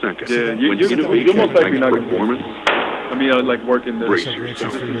of a second, when innovation brings performance, like working this. Brace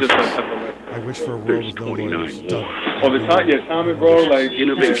yourself. I wish for a world with no lawyers. Tommy, bro, like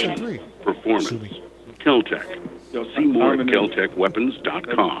innovation, performance, Keltec. See more at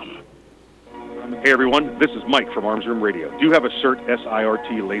KeltecWeapons.com. Hey everyone, this is Mike from Arms Room Radio. Do you have a CERT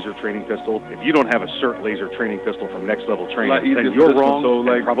SIRT laser training pistol? If you don't have a CERT laser training pistol from Next Level Training, then you're wrong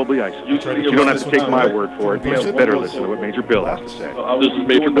and probably ISIS. You don't have to take my word for it. You better listen to what Major Bill has to say. This is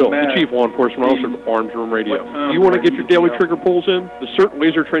Major Bill, the Chief Law Enforcement Officer of Arms Room Radio. Do you want to get your daily trigger pulls in? The CERT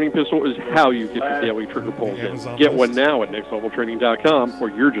laser training pistol is how you get your daily trigger pulls in. Get one now at nextleveltraining.com, or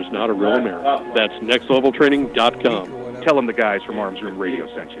you're just not a real American. That's nextleveltraining.com. Tell them the guys from Arms Room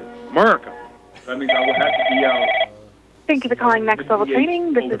Radio sent you. America. That means I will have to be out. Thank you for calling Next Level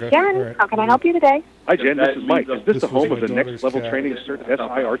Training. This is Jen. How can I help you today? Hi, Jen. This is Mike. Is this the home of the Next Level Training CERT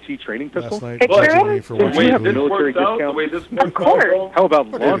SIRT training pistol? It sure is. Do we have military discounts? Of course. How about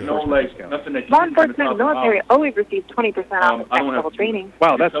law enforcement discounts? Law enforcement and military always receive 20% off Next Level Training.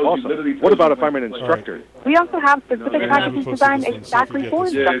 Wow, that's awesome. What about if I'm an instructor? We also have specific packages designed exactly for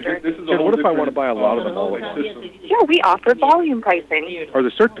instructors. And what if I want to buy a lot of them always? Sure, we offer volume pricing. Are the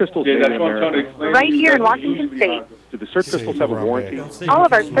CERT pistols made in America? Right here in Washington State. Do the CERT pistols have a warranty? All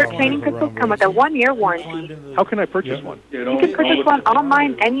of our CERT training pistols come with a 1-year warranty. How can I purchase one? You can purchase one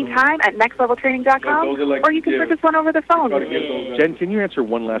online anytime at nextleveltraining.com, or you can purchase one over the phone. Jen, can you answer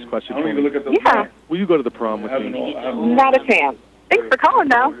one last question for me? Yeah, Will you go to the prom with me? not a chance. Thanks for calling,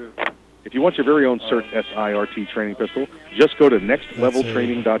 though. If you want your very own CERT SIRT training pistol, just go to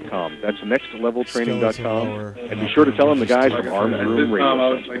nextleveltraining.com. That's nextleveltraining.com. And be sure to tell them the guys from Arms Room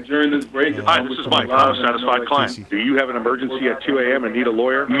Radio. Hi, this is Mike. I'm a satisfied client. Do you have an emergency at 2 a.m. and need a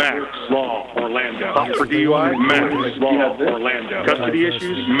lawyer? Max Law Orlando. Stop for DUI? Max Law Orlando. Custody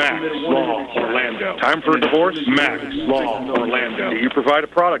issues? Max Law Orlando. Time for a divorce? Max Law Orlando. Do you provide a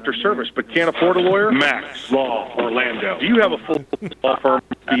product or service but can't afford a lawyer? Max Law Orlando. Do you have a full law firm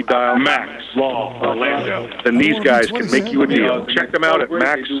speed dial? Max Law Orlando. Then these guys can make you a deal. Check them out at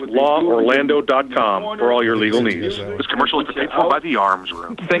maxlaworlando.com for all your legal needs. This commercial is paid for by the Arms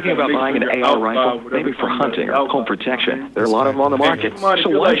Room. Thinking about buying an AR rifle, maybe for hunting or home protection? There are a lot of them on the market.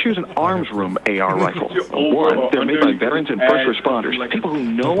 So why choose an Arms Room AR rifle? One, they're made by veterans and first responders, people who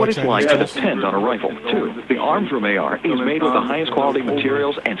know what it's like to depend on a rifle. Two, the Arms Room AR is made with the highest quality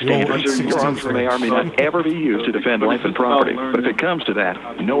materials and standards. Your Arms Room AR may not ever be used to defend life and property, but if it comes to that,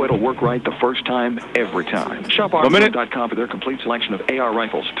 know it'll work right the first time, every time. Shop armsroom.com for their complete selection of AR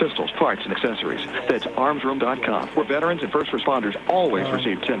rifles, pistols, parts, and accessories. That's armsroom.com, where veterans and first responders always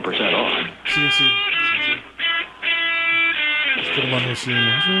receive 10% off. CNC. Let's put him on the scene.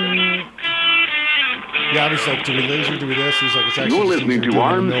 Yeah, I was like, do we laser, do we this? He's like, it's actually You're listening to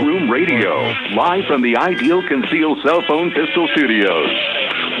Arms Room Radio, live from the Ideal Concealed Cell Phone Pistol Studios.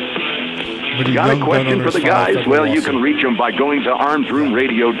 Got a question for the guys? Well, you can reach them by going to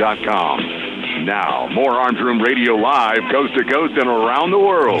armsroomradio.com. Now, more Arms Room Radio live, coast to coast and around the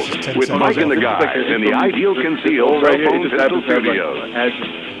world, with Mike and the guys in the Ideal Concealed Cell Phone Pistol Studios.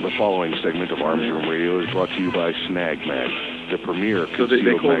 The following segment of Arms Room Radio is brought to you by Snag Mag, the premier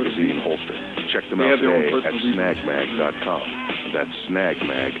concealed magazine holster. Check them out today at snagmag.com. That's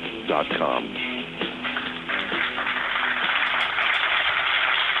snagmag.com.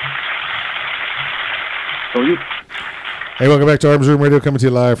 Hey, welcome back to Arms Room Radio, coming to you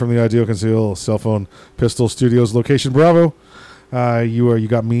live from the Ideal Conceal Cell Phone Pistol Studios, location Bravo. You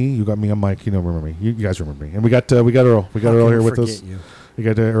got me. I'm Mike. You remember me. You guys remember me. And we got Earl. We got Earl here with us. We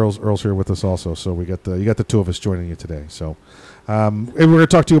got Earl's here with us also. So we got you got the two of us joining you today. So, and we're going to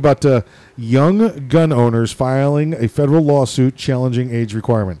talk to you about young gun owners filing a federal lawsuit challenging age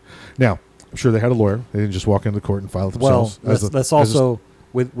requirement. Now, I'm sure they had a lawyer. They didn't just walk into court and file it themselves. Well, that's also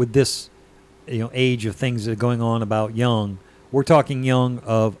with this. Age of things that are going on about young. We're talking young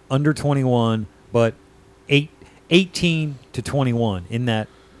of under 21, but 18 to 21 in that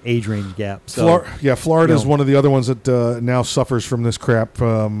age range gap. So, Florida is one of the other ones that now suffers from this crap.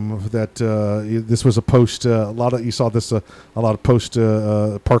 This was a post. You saw this a lot of post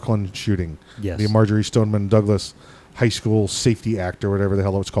Parkland shooting. Yes, the Marjorie Stoneman Douglas High School Safety Act or whatever the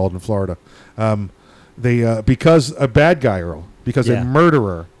hell it was called in Florida. Because a bad guy, Earl. Because a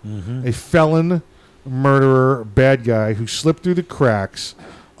murderer, a felon murderer, bad guy who slipped through the cracks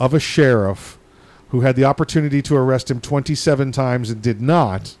of a sheriff who had the opportunity to arrest him 27 times and did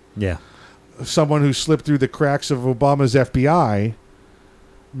not. Yeah. Someone who slipped through the cracks of Obama's FBI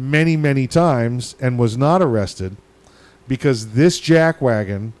many, many times and was not arrested because this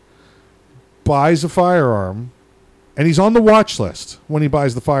jackwagon buys a firearm and he's on the watch list when he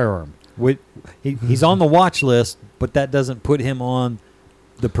buys the firearm. He's on the watch list, but that doesn't put him on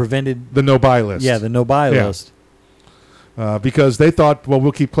the no-buy list. Yeah, the no-buy list. Because they thought, well,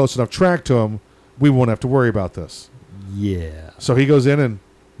 we'll keep close enough track to him, we won't have to worry about this. Yeah. So he goes in and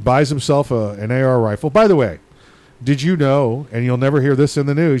buys himself an AR rifle. By the way, did you know, and you'll never hear this in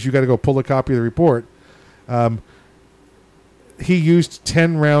the news, you got to go pull a copy of the report, he used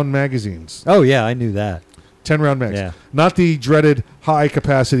 10-round magazines. Oh, yeah, I knew that. 10-round mags. Yeah. Not the dreaded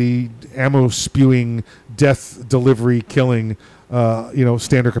high-capacity, ammo-spewing, death delivery, killing,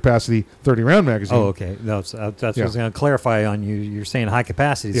 standard capacity 30-round magazine. Oh, okay. No, that's what I was going to clarify on you. You're saying high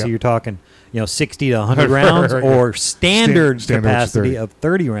capacity, so you're talking 60 to 100 rounds or standard capacity of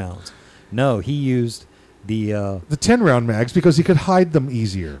 30 rounds. No, he used the 10-round mags because he could hide them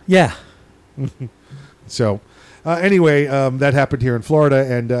easier. Yeah. So, anyway, that happened here in Florida,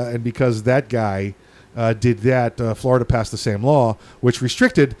 and because that guy did that, Florida passed the same law, which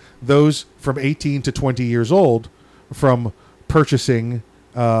restricted those from 18 to 20 years old from purchasing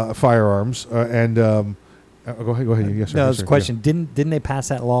firearms. Go ahead. Yes, sir. No, that's a question. Yeah. Didn't they pass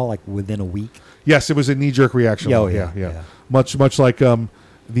that law like within a week? Yes, it was a knee-jerk reaction. Oh, law. Yeah. Much like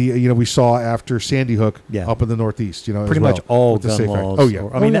we saw after Sandy Hook up in the Northeast. Pretty much all gun laws. Oh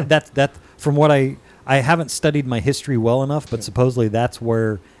yeah. That's from what I I haven't studied my history well enough, but supposedly that's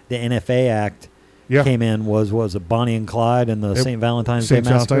where the NFA Act came in. Was it Bonnie and Clyde and the St. Valentine's Day Massacre?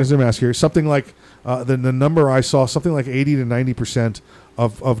 St. Valentine's Day Massacre. Something like the number I saw, something like 80 to 90%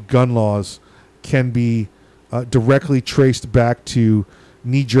 of gun laws can be directly traced back to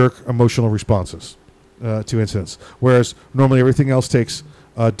knee-jerk emotional responses to incidents, whereas normally everything else takes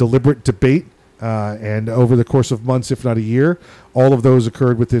deliberate debate, and over the course of months, if not a year, all of those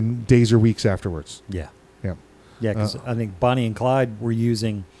occurred within days or weeks afterwards. Yeah. Yeah, because I think Bonnie and Clyde were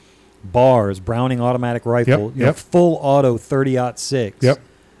using BARs, Browning automatic rifle, full auto 30-06. Yep.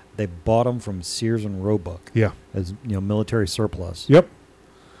 They bought them from Sears and Roebuck. Yeah. As military surplus. Yep.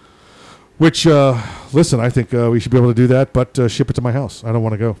 Which, listen, I think we should be able to do that, but ship it to my house. I don't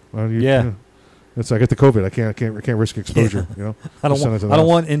want to go. I get the COVID. I can't risk exposure. I don't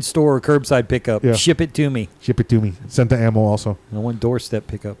want in-store or curbside pickup. Yeah. Ship it to me. Ship it to me. Send to ammo also. I want doorstep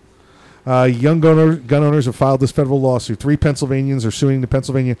pickup. Young gun owners have filed this federal lawsuit. 3 Pennsylvanians are suing the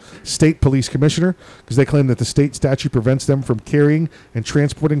Pennsylvania State Police Commissioner because they claim that the state statute prevents them from carrying and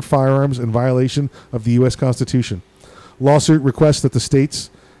transporting firearms in violation of the U.S. Constitution. Lawsuit requests that the state's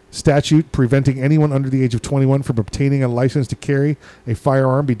statute preventing anyone under the age of 21 from obtaining a license to carry a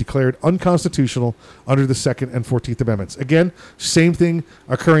firearm be declared unconstitutional under the 2nd and 14th Amendments. Again, same thing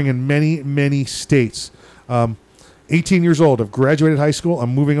occurring in many, many states. 18 years old, I've graduated high school,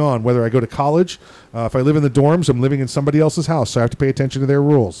 I'm moving on. Whether I go to college, if I live in the dorms, I'm living in somebody else's house, so I have to pay attention to their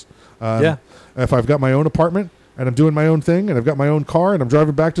rules. If I've got my own apartment and I'm doing my own thing and I've got my own car and I'm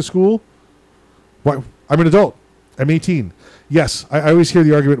driving back to school, I'm an adult. I'm 18. Yes, I always hear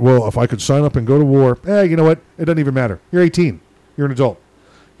the argument, well, if I could sign up and go to war, you know what? It doesn't even matter. You're 18. You're an adult.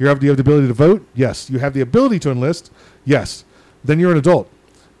 Do you have the ability to vote? Yes. You have the ability to enlist? Yes. Then you're an adult.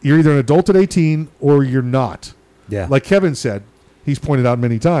 You're either an adult at 18 or you're not. Yeah. Like Kevin said, he's pointed out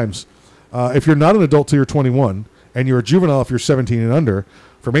many times, if you're not an adult till you're 21 and you're a juvenile if you're 17 and under,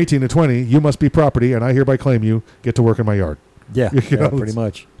 from 18 to 20, you must be property, and I hereby claim you get to work in my yard. Yeah, pretty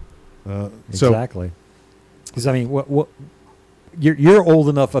much. Exactly. Because, I mean, what you're old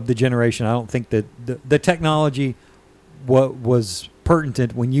enough of the generation, I don't think that the technology was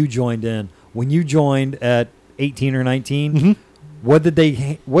pertinent when you joined in. When you joined at 18 or 19, what did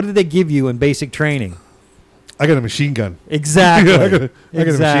they give you in basic training? I got a machine gun. Exactly. I got a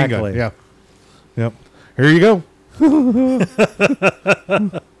machine gun. Yeah. Yep. Here you go.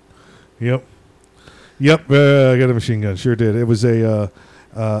 Yep. I got a machine gun. Sure did. It was a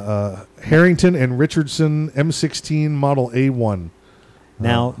Harrington and Richardson M16 Model A1.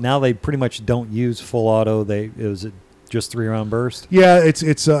 Now they pretty much don't use full auto. It was just 3-round burst. Yeah, it's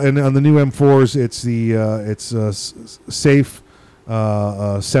and on the new M4s, it's safe,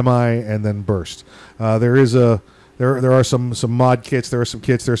 semi, and then burst. There are some mod kits. There are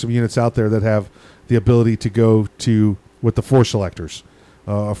some units out there that have the ability to go with the 4 selectors,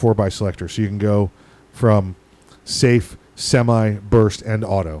 a 4x selector. So you can go from safe, semi, burst, and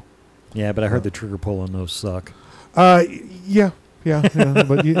auto. Yeah, but I heard the trigger pull on those suck. Yeah.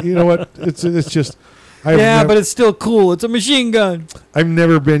 But you know what? It's just. But it's still cool. It's a machine gun. I've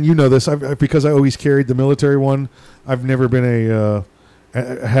never been. You know this. Because I always carried the military one. I've never been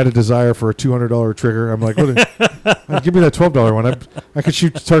had a desire for a $200 trigger. I'm like, give me that $12 one. I could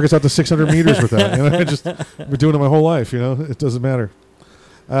shoot targets out to 600 meters with that. I just been doing it my whole life. It doesn't matter.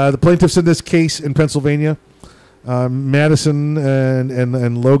 The plaintiffs in this case in Pennsylvania, Madison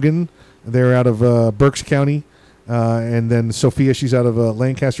and Logan, they're out of Berks County, and then Sophia, she's out of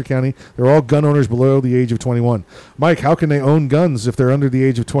Lancaster County. They're all gun owners below the age of 21. Mike, how can they own guns if they're under the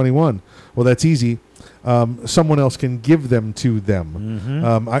age of 21? Well, that's easy. Someone else can give them to them.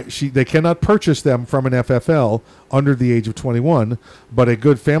 They cannot purchase them from an FFL under the age of 21, but a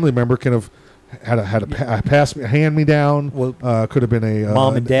good family member can have had a hand-me-down. Could have been a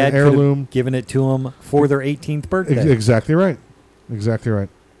mom and dad heirloom, could have given it to them for their 18th birthday. Exactly right. The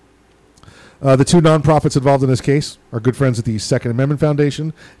 2 nonprofits involved in this case are good friends at the Second Amendment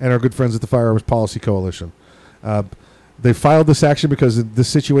Foundation and are good friends at the Firearms Policy Coalition. They filed this action because this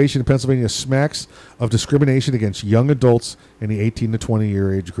situation in Pennsylvania smacks of discrimination against young adults in the 18 to 20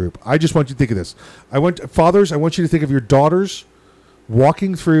 year age group. I just want you to think of this. Fathers, I want you to think of your daughters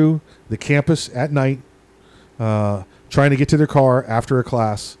walking through the campus at night, trying to get to their car after a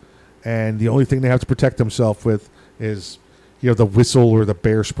class, and the only thing they have to protect themselves with is, the whistle or the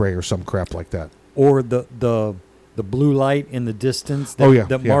bear spray or some crap like that. Or the blue light in the distance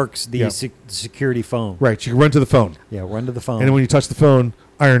that marks the security phone. Right, you can run to the phone. Yeah, run to the phone. And then when you touch the phone,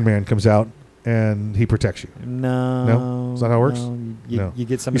 Iron Man comes out and he protects you. No. Is that how it works? No. You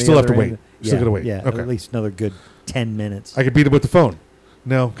get somebody. You still have to wait. You still got to wait. Yeah, okay. At least another good 10 minutes. I could beat him with the phone.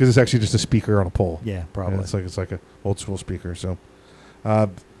 No, because it's actually just a speaker on a pole. Yeah, probably. And it's like a old school speaker. So,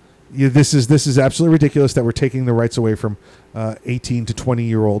 this is absolutely ridiculous that we're taking the rights away from 18 to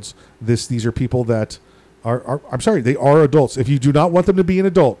 20-year-olds. These are people that are I'm sorry, they are adults. If you do not want them to be an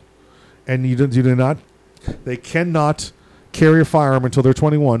adult, and you do not, they cannot carry a firearm until they're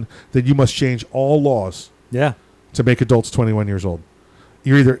 21. Then you must change all laws. Yeah. To make adults 21 years old.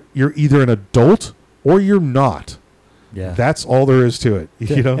 You're either an adult or you're not. Yeah. That's all there is to it.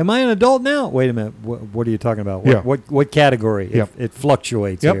 You know? Am I an adult now? Wait a minute. What are you talking about? Yeah. What category? It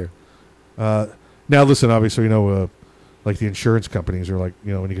fluctuates here. Now, listen, obviously, like the insurance companies are like,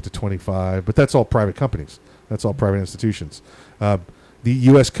 when you get to 25, but that's all private companies. That's all private institutions. The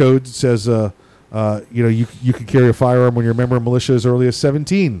U.S. code says, you can carry a firearm when you're a member of militia as early as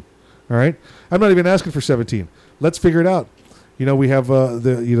 17. All right. I'm not even asking for 17. Let's figure it out. We have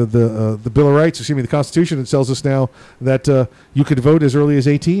the Bill of Rights. The Constitution. It tells us now that you could vote as early as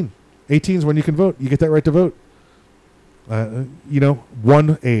 18. 18 is when you can vote. You get that right to vote.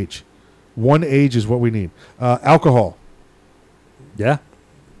 One age. One age is what we need. Alcohol. Yeah.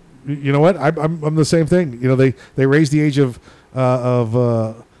 You know what? I'm the same thing. They raised the age of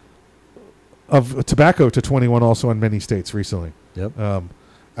tobacco to 21 also in many states recently. Yep.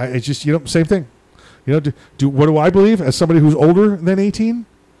 It's just same thing. What do I believe as somebody who's older than 18?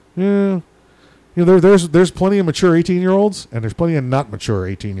 Yeah. There's plenty of mature 18-year-olds and there's plenty of not mature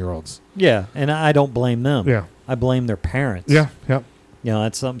 18-year-olds. Yeah, and I don't blame them. Yeah. I blame their parents. Yeah.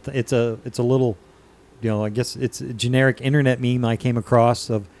 That's something. It's a little, I guess it's a generic internet meme I came across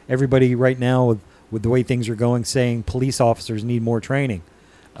of everybody right now with the way things are going saying police officers need more training.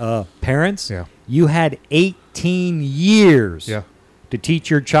 Parents, you had 18 years to teach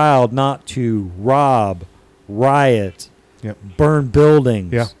your child not to rob, riot, burn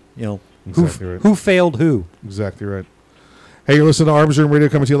buildings. Yeah. Exactly right. Who failed who? Exactly right. Hey, you're listening to Arms Room Radio,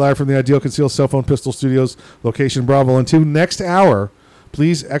 coming to you live from the Ideal Concealed Cell Phone Pistol Studios, location Bravo. Until next hour,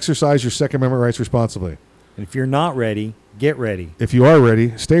 please exercise your Second Amendment rights responsibly. And if you're not ready, get ready. If you are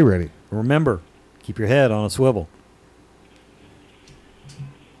ready, stay ready. Remember, keep your head on a swivel.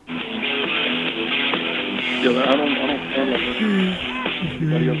 Yeah, I don't sound like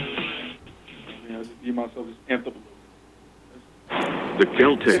anybody else. I just view myself as amped up. The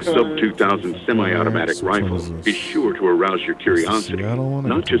Kel-Tec Sub-2000 semi-automatic rifle is sure to arouse your curiosity,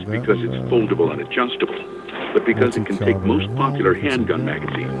 not just because it's foldable and adjustable, but because it can take most popular handgun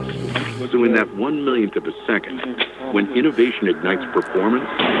magazines. So in that 1 millionth of a second, when innovation ignites performance,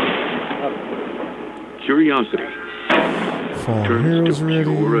 curiosity turns to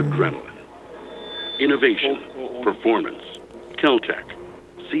pure adrenaline. Innovation, performance, Kel-Tec.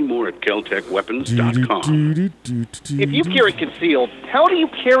 See more at KelTecWeapons.com. If you carry concealed, how do you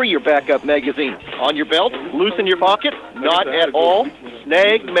carry your backup magazine? On your belt? Loose in your pocket? Not at all?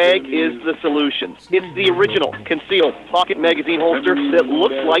 Snag Mag is the solution. It's the original concealed pocket magazine holster that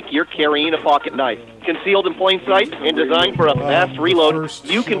looks like you're carrying a pocket knife. Concealed in plain sight and designed for a fast reload,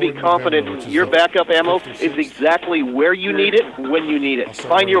 you can be confident your backup ammo is exactly where you need it, when you need it.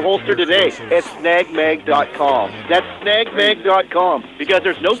 Find your holster today at snagmag.com. That's snagmag.com, because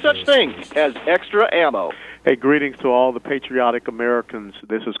there's no such thing as extra ammo. Hey, greetings to all the patriotic Americans.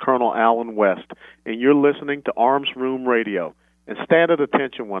 This is Colonel Alan West, and you're listening to Arms Room Radio. And stand at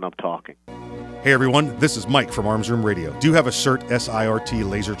attention when I'm talking. Hey everyone, this is Mike from Arms Room Radio. Do you have a SIRT SIRT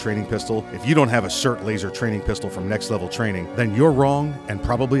laser training pistol? If you don't have a SIRT laser training pistol from Next Level Training, then you're wrong and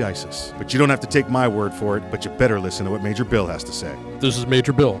probably ISIS. But you don't have to take my word for it, but you better listen to what Major Bill has to say. This is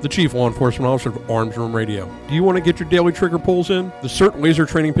Major Bill, the Chief Law Enforcement Officer of Arms Room Radio. Do you want to get your daily trigger pulls in? The SIRT laser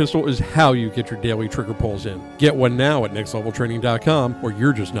training pistol is how you get your daily trigger pulls in. Get one now at nextleveltraining.com, or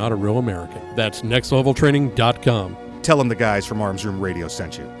you're just not a real American. That's nextleveltraining.com. Tell them the guys from Arms Room Radio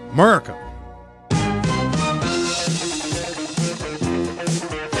sent you. America!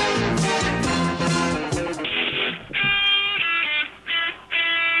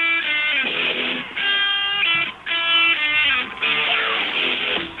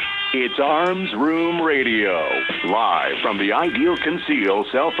 It's Arms Room Radio, live from the Ideal Conceal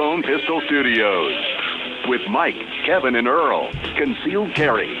Cell Phone Pistol Studios. With Mike, Kevin, and Earl, concealed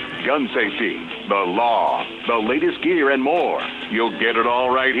carry, gun safety, the law, the latest gear, and more. You'll get it all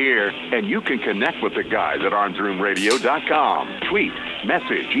right here, and you can connect with the guys at armsroomradio.com. Tweet,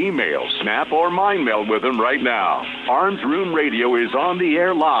 message, email, snap, or mind meld with them right now. Arms Room Radio is on the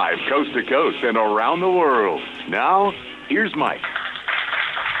air live, coast to coast, and around the world. Now, here's Mike.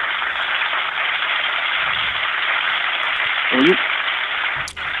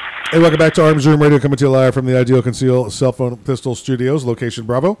 Hey, welcome back to Arms Room Radio, coming to you live from the Ideal Conceal Cell Phone Pistol Studios, location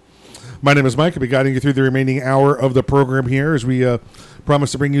Bravo. My name is Mike. I'll be guiding you through the remaining hour of the program here as we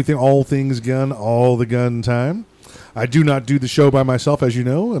promise to bring you all things gun, all the gun time. I do not do the show by myself, as you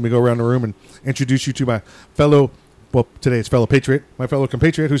know. Let me go around the room and introduce you to my fellow, well, today it's fellow patriot, my fellow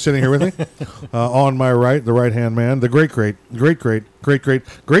compatriot who's sitting here with me. On my right, the right-hand man, the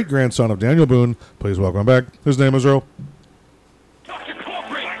great-grandson of Daniel Boone. Please welcome back. His name is Earl.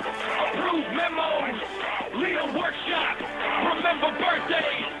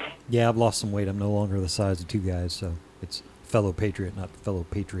 Yeah, I've lost some weight. I'm no longer the size of two guys, so it's fellow patriot, not fellow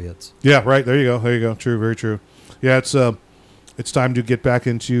patriots. Yeah, right. There you go. True, very true. Yeah, it's time to get back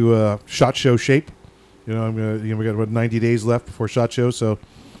into SHOT Show shape. We got about 90 days left before SHOT Show, so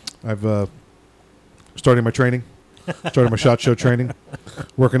I've started my training, started my SHOT Show training,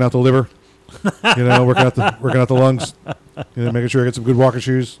 working out the liver, working out the lungs, making sure I get some good walking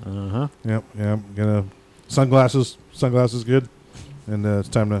shoes. Yeah. I'm gonna sunglasses good. And it's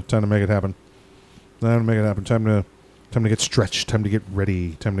time to make it happen. Time to get stretched. Time to get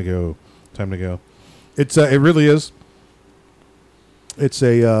ready. Time to go. It really is. It's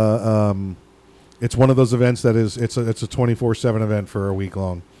it's one of those events that is it's a 24/7 event for a week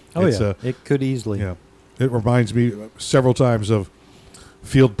long. It could easily. Yeah, it reminds me several times of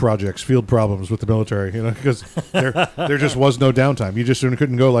field projects, field problems with the military. Because there just was no downtime. You just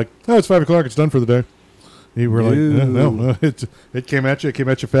couldn't go like, oh, it's 5 o'clock. It's done for the day. You were like, no. It came at you. It came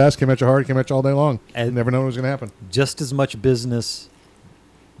at you fast. Came at you hard. Came at you all day long. And you never know what was going to happen. Just as much business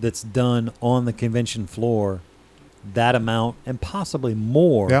that's done on the convention floor, that amount and possibly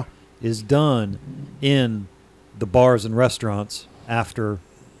more is done in the bars and restaurants after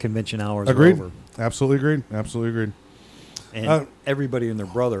convention hours are over. Absolutely agreed. And everybody and their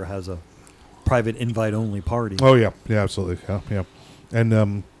brother has a private invite-only party. Oh, yeah. Yeah, absolutely. Yeah.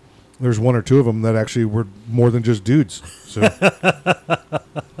 And there's one or two of them that actually were more than just dudes. So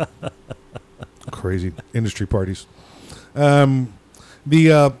crazy industry parties.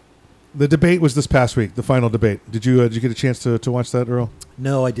 The debate was this past week. The final debate. Did you get a chance to watch that, Earl?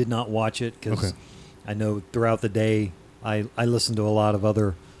 No, I did not watch it because I know throughout the day I listened to a lot of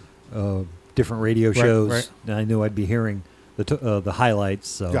other different radio shows. Right. And I knew I'd be hearing the highlights.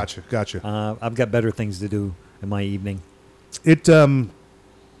 So Gotcha. I've got better things to do in my evening.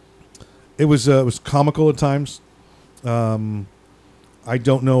 It was comical at times. I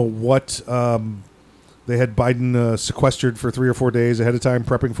don't know what they had Biden sequestered for 3 or 4 days ahead of time,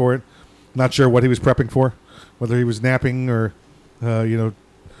 prepping for it. Not sure what he was prepping for, whether he was napping or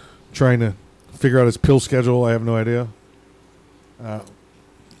trying to figure out his pill schedule. I have no idea.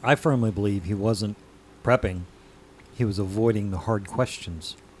 I firmly believe he wasn't prepping; he was avoiding the hard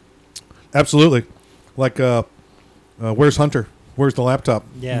questions. Absolutely, like where's Hunter? Where's the laptop?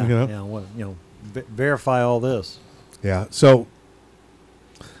 Yeah. Verify all this. Yeah. So,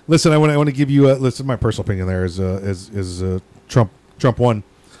 listen, I want to give you listen. My personal opinion there is Trump won,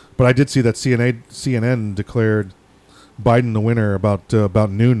 but I did see that CNN declared Biden the winner about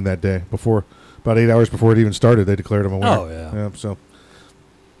noon that day, about 8 hours before it even started. They declared him a winner. Oh yeah. So,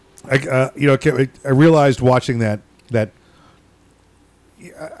 I realized watching that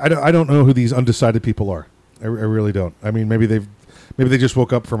I don't know who these undecided people are. I really don't. I mean, maybe they just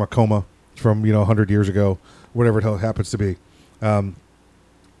woke up from a coma from 100 years ago, whatever it happens to be.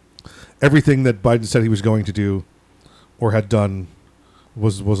 Everything that Biden said he was going to do or had done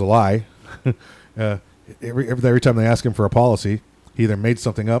was a lie. Every time they asked him for a policy, he either made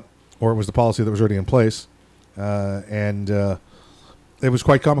something up or it was the policy that was already in place, and it was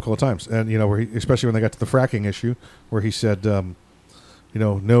quite comical at times. And where especially when they got to the fracking issue, where he said, no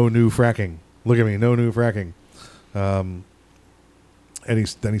new fracking. Look at me, no new fracking. And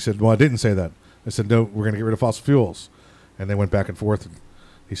then he said, well, I didn't say that. I said, no, we're going to get rid of fossil fuels. And they went back and forth. And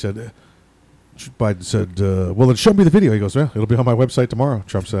he said, Biden said, well, then show me the video. He goes, well, it'll be on my website tomorrow,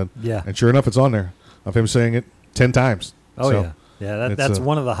 Trump said. Yeah. And sure enough, it's on there of him saying it 10 times. Oh, so yeah. That's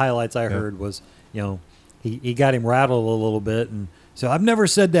one of the highlights I heard was, he got him rattled a little bit. And so I've never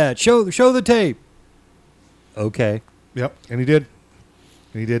said that. Show the tape. Okay. Yep. And he did.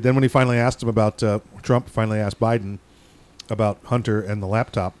 Then when he finally asked him about, Trump finally asked Biden about Hunter and the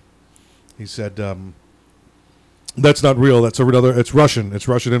laptop, he said, that's not real. It's Russian. It's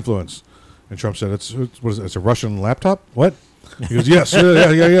Russian influence. And Trump said, it's a Russian laptop? What? He goes, yes.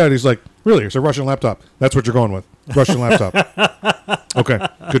 Yeah. And he's like, really? It's a Russian laptop. That's what you're going with. Russian laptop. Okay.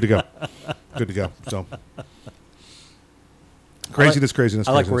 Good to go. So. Craziness.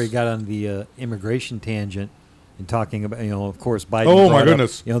 I like where he got on the immigration tangent and talking about, of course, Biden. Oh, my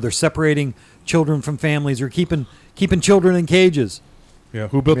goodness. They're separating children from families or keeping children in cages. Yeah.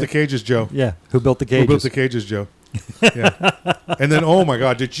 Who built the cages, Joe? Yeah. Who built the cages? Joe? Yeah. And then, oh my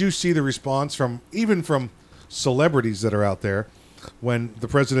God, did you see the response from celebrities that are out there when the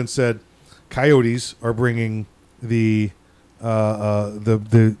president said coyotes are bringing the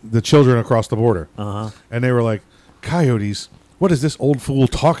children across the border? And they were like, coyotes? What is this old fool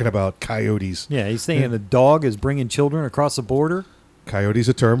talking about, coyotes? Yeah, he's saying a dog is bringing children across the border? Coyote's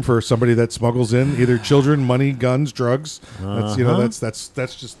a term for somebody that smuggles in either children, money, guns, drugs. That's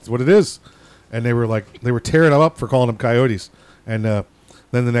that's just what it is. And they were tearing them up for calling them coyotes. And then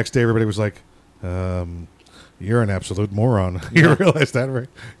the next day, everybody was like, "You're an absolute moron." You realize that, right?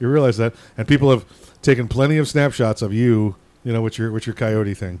 You realize that, and people have taken plenty of snapshots of you, with your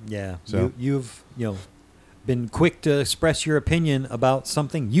coyote thing. Yeah. So You've been quick to express your opinion about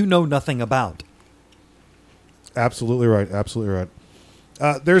something you know nothing about. Absolutely right. Absolutely right.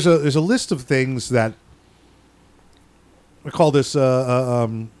 There's a list of things that I call this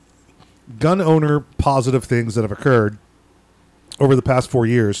gun owner positive things that have occurred over the past 4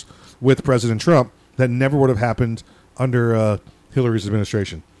 years with President Trump that never would have happened under Hillary's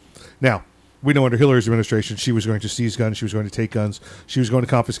administration. Now, we know under Hillary's administration, she was going to seize guns, she was going to take guns, she was going to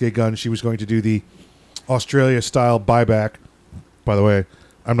confiscate guns, she was going to do the Australia-style buyback. By the way,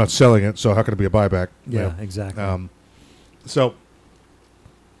 I'm not selling it, so how can it be a buyback? Yeah, exactly. So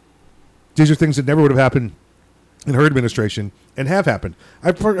these are things that never would have happened in her administration and have happened.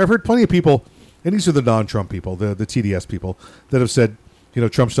 I've heard plenty of people, and these are the non-Trump people, the TDS people, that have said,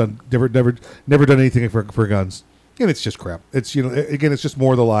 Trump's never done anything for guns, and it's just crap. It's again, it's just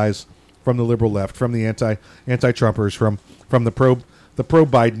more of the lies from the liberal left, from the anti-Trumpers, from the pro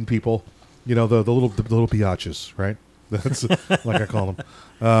Biden people, the little biatches, right? That's like I call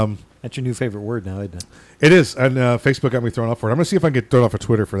them. That's your new favorite word now, isn't it? It is, and Facebook got me thrown off for it. I'm going to see if I can get thrown off of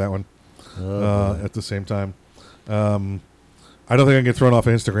Twitter for that one at the same time. I don't think I can get thrown off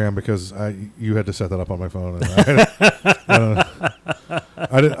of Instagram because you had to set that up on my phone. And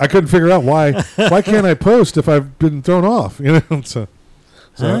I couldn't figure out why can't I post if I've been thrown off? So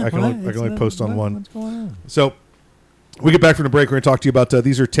I can only post on one. What's going on? So we get back from the break. We're going to talk to you about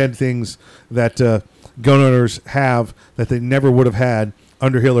these are 10 things that gun owners have that they never would have had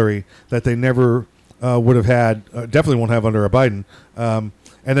under Hillary, that they never would have had, definitely won't have under a Biden, and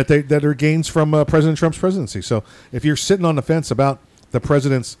that are gains from President Trump's presidency. So if you're sitting on the fence about the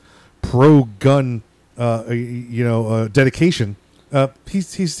president's pro-gun, dedication,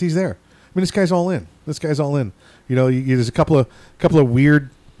 he's there. I mean, this guy's all in. There's a couple of weird.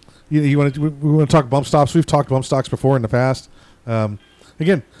 We want to talk bump stocks. We've talked bump stocks before in the past.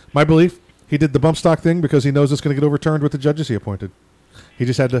 Again, my belief, he did the bump stock thing because he knows it's going to get overturned with the judges he appointed. He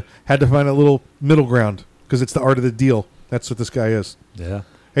just had to find a little middle ground because it's the art of the deal. That's what this guy is. Yeah.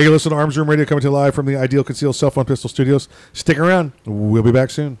 Hey, you listen to Arms Room Radio coming to you live from the Ideal Concealed Cell Phone Pistol Studios. Stick around. We'll be back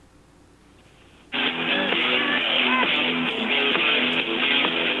soon.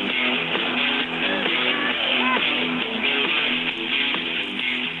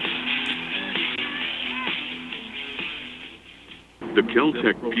 The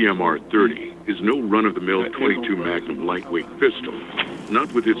Kel-Tec PMR-30 is no run-of-the-mill .22 Magnum lightweight pistol,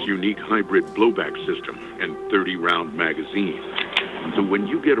 not with its unique hybrid blowback system and 30-round magazine. So when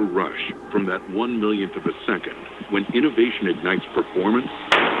you get a rush from that 1/1,000,000th of a second, when innovation ignites performance,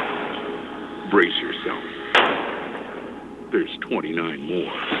 brace yourself. There's 29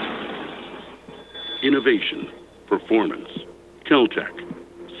 more. Innovation, performance, Kel-Tec.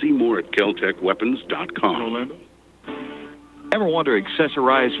 See more at keltecweapons.com. Ever want to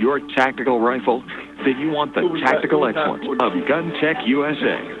accessorize your tactical rifle? Then you want the tactical excellence of GunTech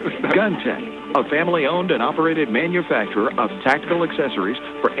USA. GunTech, a family-owned and operated manufacturer of tactical accessories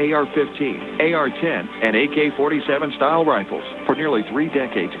for AR-15, AR-10, and AK-47 style rifles. For nearly 3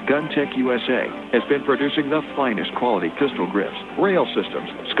 decades, GunTech USA has been producing the finest quality pistol grips, rail systems,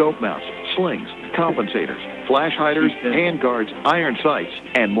 scope mounts, slings, compensators, flash hiders, hand guards, iron sights,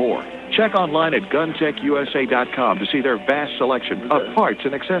 and more. Check online at GunTechUSA.com to see their vast selection of parts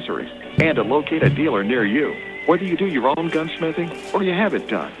and accessories and to locate a dealer near you. Whether you do your own gunsmithing or you have it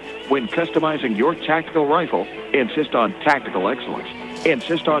done, when customizing your tactical rifle, insist on tactical excellence.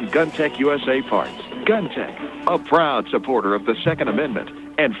 Insist on GunTech USA parts. GunTech, a proud supporter of the Second Amendment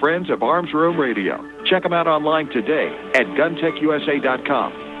and friends of Arms Room Radio. Check them out online today at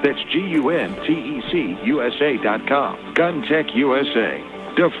GunTechUSA.com. That's GUNTECUSA.com. GunTech USA.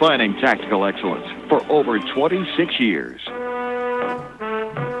 Defining tactical excellence for over 26 years.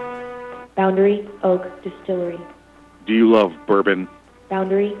 Boundary Oak Distillery. Do you love bourbon?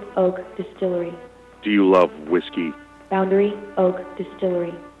 Boundary Oak Distillery. Do you love whiskey? Boundary Oak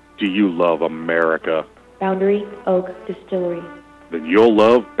Distillery. Do you love America? Boundary Oak Distillery. Then you'll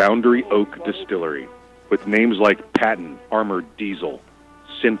love Boundary Oak Distillery. With names like Patton Armored Diesel,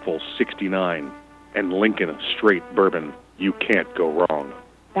 Sinful 69, and Lincoln Straight Bourbon, you can't go wrong.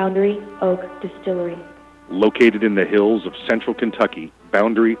 Boundary Oak Distillery. Located in the hills of central Kentucky,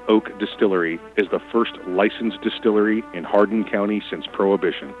 Boundary Oak Distillery is the first licensed distillery in Hardin County since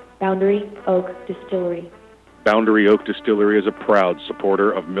Prohibition. Boundary Oak Distillery. Boundary Oak Distillery is a proud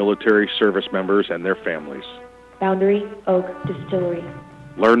supporter of military service members and their families. Boundary Oak Distillery.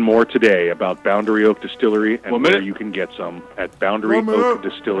 Learn more today about Boundary Oak Distillery and where you can get some at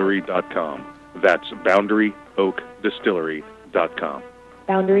BoundaryOakDistillery.com. That's BoundaryOakDistillery.com.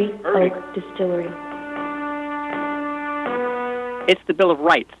 Boundary Oak Distillery. It's the Bill of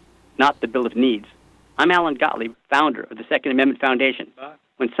Rights, not the Bill of Needs. I'm Alan Gottlieb, founder of the Second Amendment Foundation.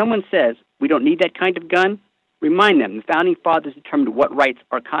 When someone says we don't need that kind of gun, remind them the Founding Fathers determined what rights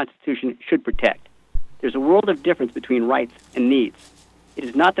our Constitution should protect. There's a world of difference between rights and needs. It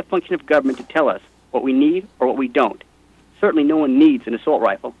is not the function of government to tell us what we need or what we don't. Certainly no one needs an assault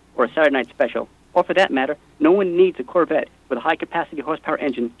rifle or a Saturday Night Special, or for that matter, no one needs a Corvette with a high-capacity horsepower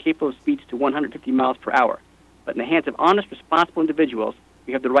engine capable of speeds to 150 miles per hour. But in the hands of honest, responsible individuals,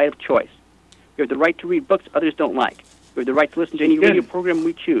 we have the right of choice. We have the right to read books others don't like. We have the right to listen to any radio program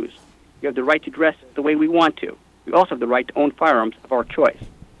we choose. We have the right to dress the way we want to. We also have the right to own firearms of our choice.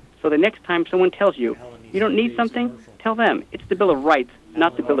 So the next time someone tells you, you don't need something, tell them it's the Bill of Rights,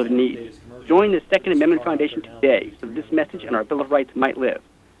 not the Bill of Needs. Join the Second Amendment Foundation today so that this message and our Bill of Rights might live.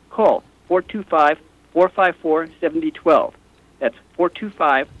 Call 425-454-7012. That's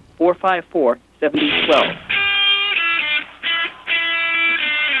 425-454-7012.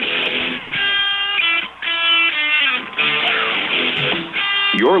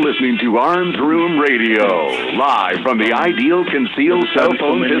 You're listening to Arms Room Radio, live from the Ideal Concealed Cell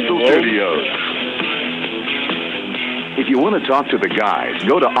Phone Pistol Studios. If you want to talk to the guys,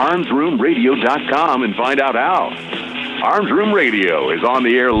 go to armsroomradio.com and find out how. Arms Room Radio is on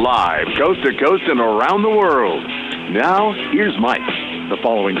the air live, coast to coast and around the world. Now, here's Mike. The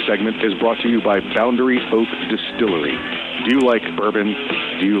following segment is brought to you by Boundary Oak Distillery. Do you like bourbon?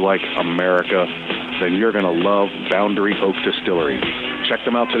 Do you like America? Then you're going to love Boundary Oak Distillery. Check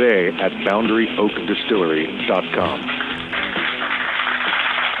them out today at BoundaryOakDistillery.com.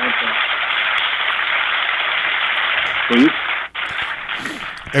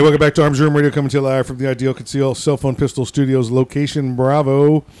 Hey, welcome back to Arms Room Radio, coming to you live from the Ideal Conceal Cell Phone Pistol Studios location,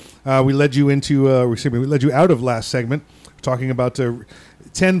 Bravo. We led you out of last segment talking about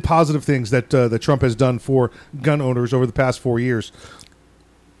 10 positive things that Trump has done for gun owners over the past 4 years.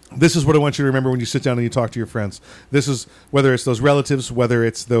 This is what I want you to remember when you sit down and you talk to your friends. This is whether it's those relatives, whether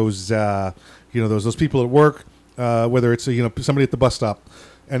it's those those people at work, whether it's somebody at the bus stop,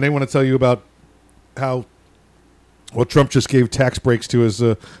 and they want to tell you about how Trump just gave tax breaks to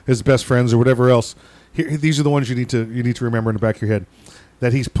his best friends or whatever else. These are the ones you need to remember in the back of your head.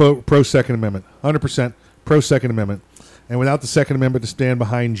 That he's pro Second Amendment, 100% pro Second Amendment, and without the Second Amendment to stand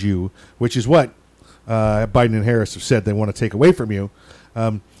behind you, which is what Biden and Harris have said they want to take away from you.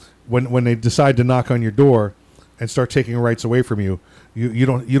 When they decide to knock on your door and start taking rights away from you, you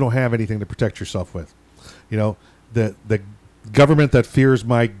don't have anything to protect yourself with. The government that fears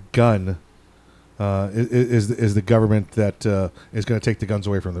my gun is the government that is going to take the guns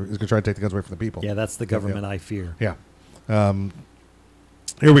away from is going to try to take the guns away from the people. Yeah, that's the government I fear. Yeah.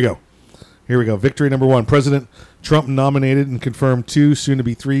 Here we go. Victory number 1. President Trump nominated and confirmed 2, soon to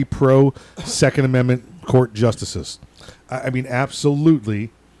be 3, pro Second Amendment court justices. I mean,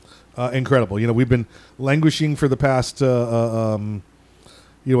 absolutely incredible. We've been languishing for the past 7-8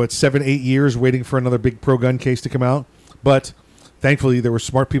 years waiting for another big pro-gun case to come out. But thankfully, there were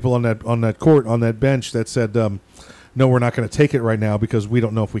smart people on that court, on that bench that said, no, we're not going to take it right now because we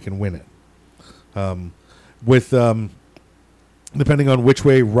don't know if we can win it. Depending on which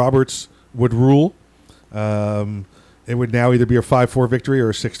way Roberts would rule, it would now either be a 5-4 victory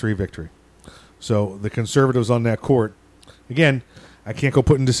or a 6-3 victory. So the conservatives on that court, again, I can't go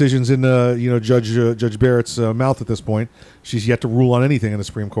putting decisions in Judge Barrett's mouth at this point. She's yet to rule on anything in the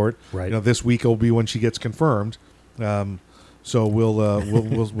Supreme Court. Right. This week will be when she gets confirmed. So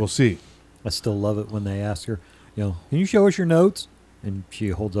we'll see. I still love it when they ask her, can you show us your notes? And she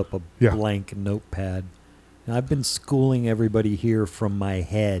holds up a blank notepad. And I've been schooling everybody here from my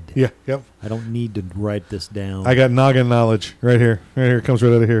head. Yeah. Yep. I don't need to write this down. I got noggin knowledge right here. It comes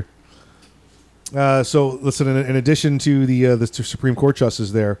right out of here. So listen, in addition to the Supreme Court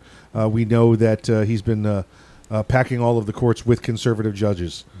justices there, we know that he's been packing all of the courts with conservative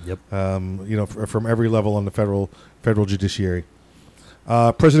judges. Yep. From every level on the federal judiciary.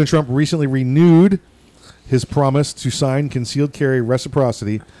 President Trump recently renewed his promise to sign concealed carry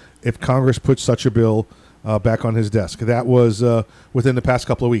reciprocity if Congress puts such a bill back on his desk. That was within the past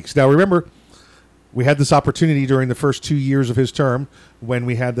couple of weeks. Now, remember, we had this opportunity during the first 2 years of his term when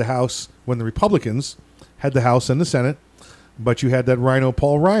we had the House, when the Republicans had the House and the Senate, but you had that rhino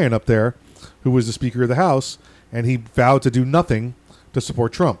Paul Ryan up there, who was the Speaker of the House, and he vowed to do nothing to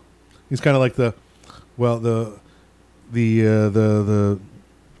support Trump. He's kind of like the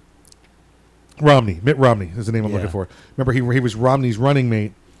Romney. Mitt Romney is the name I'm looking for. Remember, he was Romney's running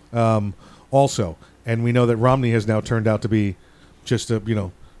mate also, and we know that Romney has now turned out to be just a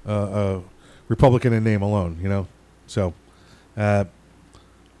Republican in name alone. So the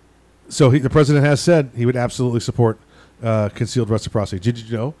president has said he would absolutely support concealed reciprocity. Did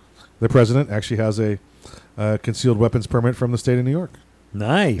you know the president actually has a concealed weapons permit from the state of New York?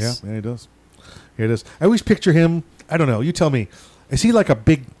 Nice. Yeah, he does. He does. I always picture him, I don't know, you tell me, is he like a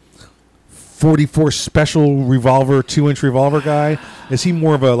big 44 special revolver, 2-inch revolver guy? Is he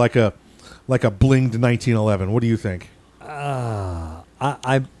more of a blinged 1911? What do you think?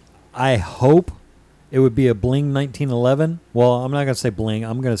 I hope it would be a bling 1911. Well, I'm not going to say bling.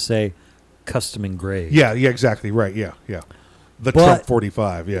 I'm going to say custom engraved. Yeah, exactly. Right, yeah. The Trump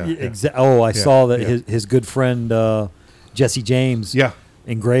 45, yeah. I saw that his good friend Jesse James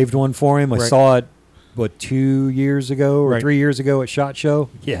engraved one for him. I saw it, 2 years ago or 3 years ago at SHOT Show?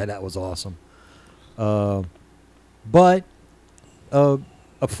 Yeah, that was awesome. But a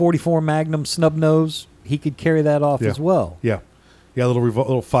 44 Magnum snub nose, he could carry that off as well. Yeah. Yeah, a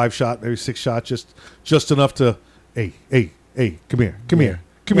little 5-shot, maybe 6-shot, just enough to, hey, come here.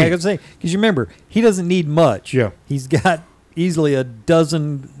 I gotta say, because you remember, he doesn't need much. Yeah. He's got easily a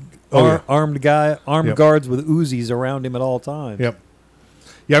dozen armed guards with Uzis around him at all times. Yep.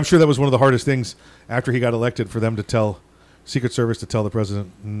 Yeah, I'm sure that was one of the hardest things after he got elected for them to tell Secret Service to tell the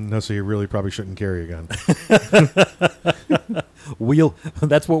president, no, so you really probably shouldn't carry a gun.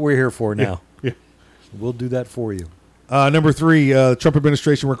 That's what we're here for now. Yeah. We'll do that for you. Number 3, the Trump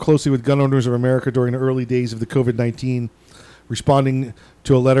administration worked closely with Gun Owners of America during the early days of the COVID-19, responding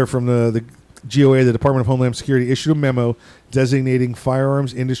to a letter from the GOA, the Department of Homeland Security, issued a memo designating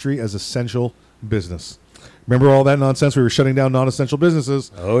firearms industry as essential business. Remember all that nonsense? We were shutting down non-essential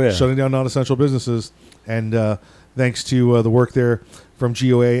businesses. Oh, yeah. Shutting down non-essential businesses. And thanks to the work there from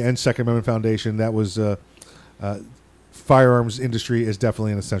GOA and Second Amendment Foundation, that was firearms industry is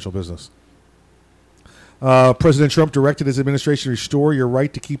definitely an essential business. President Trump directed his administration to restore your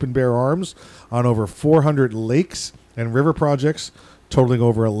right to keep and bear arms on over 400 lakes and river projects totaling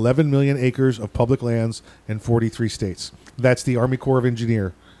over 11 million acres of public lands in 43 states. That's the Army Corps of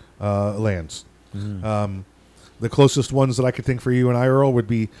Engineer lands. The closest ones that I could think for you and I, Earl, would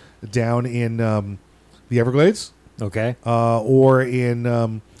be down in the Everglades. Okay. Or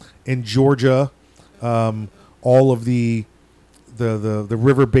in Georgia, all of the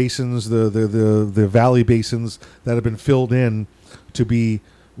river basins, the valley basins that have been filled in to be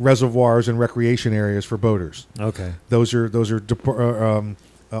reservoirs and recreation areas for boaters. Okay. Those are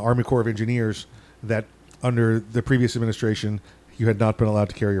Army Corps of Engineers that under the previous administration you had not been allowed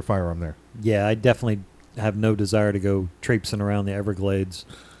to carry your firearm there. Yeah, I definitely have no desire to go traipsing around the Everglades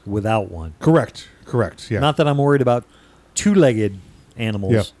without one. Correct. Yeah. Not that I'm worried about two-legged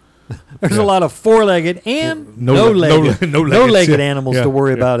animals. Yeah. There's a lot of four-legged and no-legged animals to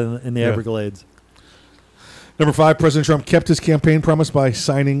worry about in the Everglades. Number 5, President Trump kept his campaign promise by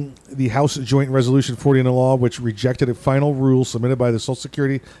signing the House Joint Resolution 40 into law, which rejected a final rule submitted by the Social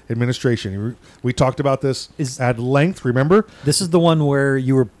Security Administration. We talked about this at length, remember? This is the one where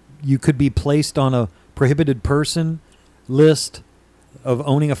you could be placed on a prohibited person list of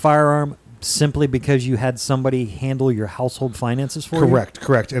owning a firearm simply because you had somebody handle your household finances for you?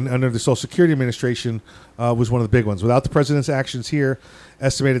 Correct. And under the Social Security Administration was one of the big ones. Without the president's actions here,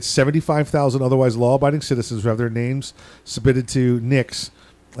 estimated 75,000 otherwise law-abiding citizens who have their names submitted to NICS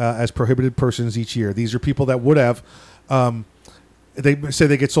as prohibited persons each year. These are people that would have, they say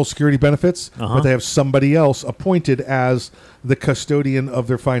they get Social Security benefits, but they have somebody else appointed as the custodian of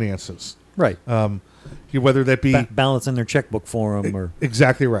their finances. Right. Whether that be balancing their checkbook for them, or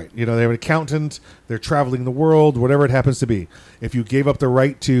exactly right. They have an accountant. They're traveling the world, whatever it happens to be. If you gave up the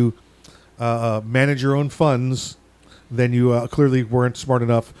right to manage your own funds, then you clearly weren't smart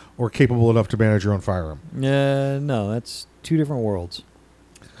enough or capable enough to manage your own firearm. No, that's two different worlds.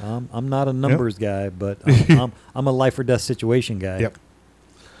 I'm not a numbers guy, but I'm a life or death situation guy. Yep.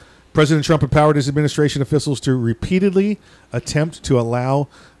 President Trump empowered his administration officials to repeatedly attempt to allow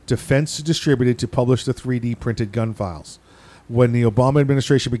Defense Distributed to publish the 3D printed gun files. When the Obama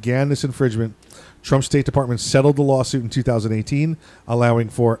administration began this infringement, Trump's State Department settled the lawsuit in 2018, allowing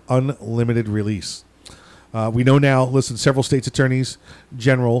for unlimited release. We know now, several states' attorneys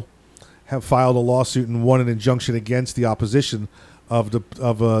general have filed a lawsuit and won an injunction against the opposition of the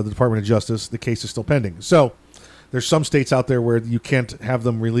Department of Justice. The case is still pending. So there's some states out there where you can't have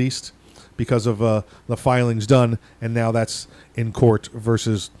them released because of the filings done, and now that's in court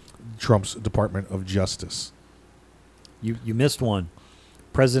versus Trump's Department of Justice. You missed one.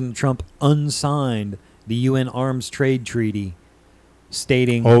 President Trump unsigned the UN Arms Trade Treaty,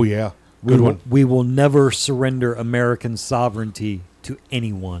 stating, "Oh yeah, we will never surrender American sovereignty to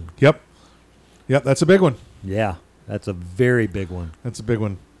anyone." Yep, that's a big one. Yeah, that's a very big one. That's a big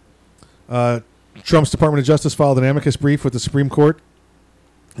one. Trump's Department of Justice filed an amicus brief with the Supreme Court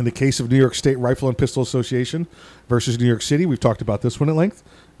in the case of New York State Rifle and Pistol Association versus New York City. We've talked about this one at length.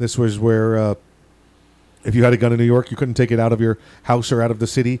 This was where if you had a gun in New York, you couldn't take it out of your house or out of the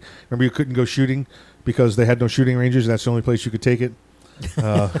city. Remember, you couldn't go shooting because they had no shooting ranges. That's the only place you could take it.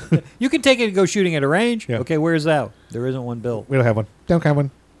 You can take it and go shooting at a range. Yeah. Okay, where's that? There isn't one built. We don't have one. Don't have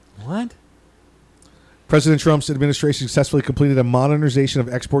one. What? President Trump's administration successfully completed a modernization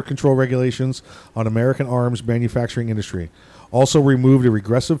of export control regulations on American arms manufacturing industry. Also removed a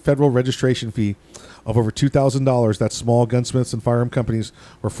regressive federal registration fee of over $2,000 that small gunsmiths and firearm companies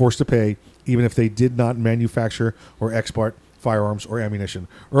were forced to pay even if they did not manufacture or export firearms or ammunition.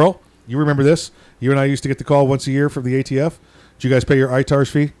 Earl, you remember this? You and I used to get the call once a year from the ATF. Did you guys pay your ITARS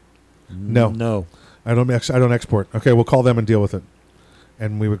fee? No. I don't export. Okay, we'll call them and deal with it.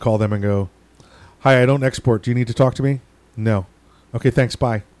 And we would call them and go, "Hi, I don't export. Do you need to talk to me?" "No." "Okay, thanks.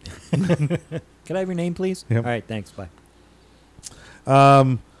 Bye." Can I have your name, please? Yep. All right, thanks. Bye.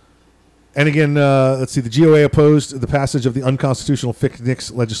 And again, let's see. The GOA opposed the passage of the unconstitutional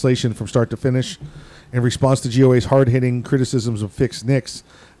fixed-NICS legislation from start to finish. In response to GOA's hard-hitting criticisms of fixed-NICS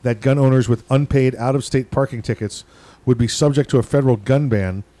that gun owners with unpaid out-of-state parking tickets would be subject to a federal gun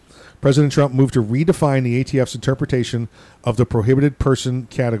ban, President Trump moved to redefine the ATF's interpretation of the prohibited person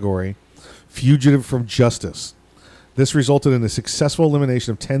category, fugitive from justice. This resulted in the successful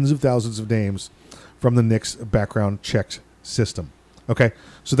elimination of tens of thousands of names from the NICS background check system. Okay,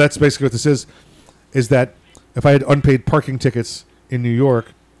 so that's basically what this is that if I had unpaid parking tickets in New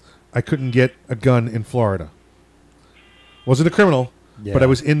York, I couldn't get a gun in Florida. Wasn't a criminal, but I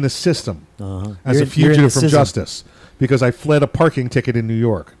was in the system as a fugitive from justice because I fled a parking ticket in New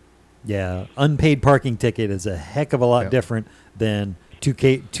York. Yeah, unpaid parking ticket is a heck of a lot different than two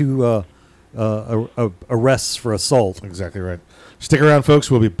arrests for assault. Exactly right. Stick around, folks.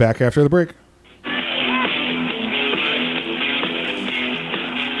 We'll be back after the break.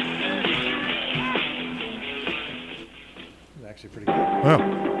 Actually pretty good. Wow.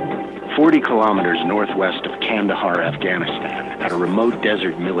 40 kilometers northwest of Kandahar, Afghanistan, at a remote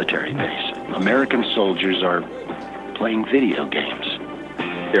desert military base, American soldiers are playing video games.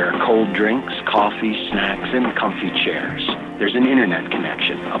 There are cold drinks, coffee, snacks, and comfy chairs. There's an internet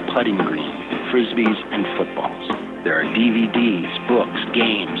connection, a putting green, frisbees, and footballs. There are DVDs, books,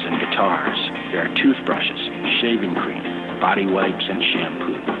 games, and guitars. There are toothbrushes, shaving cream, body wipes, and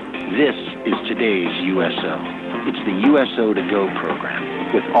shampoo. This is today's USO. It's the USO To Go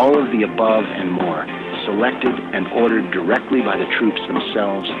program, with all of the above and more, selected and ordered directly by the troops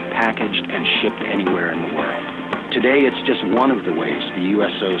themselves, packaged and shipped anywhere in the world. Today, it's just one of the ways the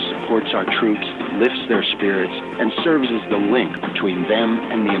USO supports our troops, lifts their spirits, and serves as the link between them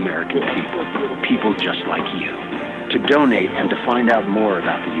and the American people, people just like you. To donate and to find out more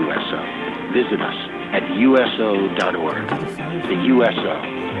about the USO, visit us at uso.org. The USO,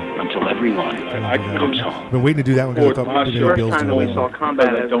 until everyone comes home. I've been waiting to do that one because I thought we First time that we saw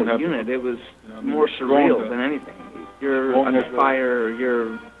combat as a unit, it was more surreal than anything. You're under fire,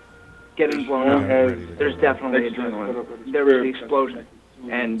 you're getting blown up. There's definitely adrenaline. There was the explosion.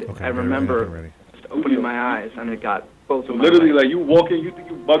 And I remember just opening my eyes, and it got both of my literally, legs. like, you walk in, you think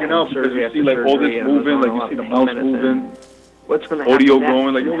you're bugging out because you see, like, all this moving, like, you see the mouse moving, what's going to happen audio next?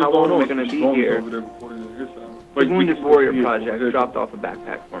 going, like, yo, How what's long going am I on? going to be here? The Wounded Warrior Project dropped off a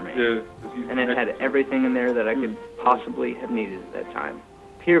backpack for me. And it had everything in there that I could possibly have needed at that time.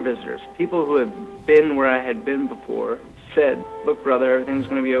 Peer visitors, people who had been where I had been before, said, "Look, brother, everything's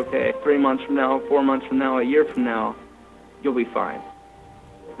going to be okay. 3 months from now, 4 months from now, a year from now, you'll be fine."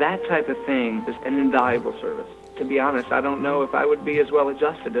 That type of thing is an invaluable service. To be honest, I don't know if I would be as well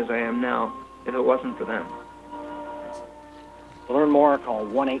adjusted as I am now if it wasn't for them. To learn more, call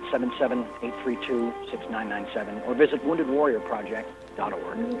 1-877-832-6997 or visit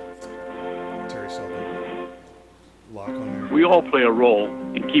woundedwarriorproject.org. Terry lock on there. We all play a role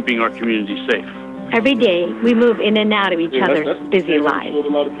in keeping our community safe. Every day, we move in and out of each other's busy lives.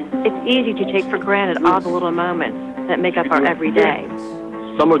 It's easy to take for granted all the little moments that make up our everyday.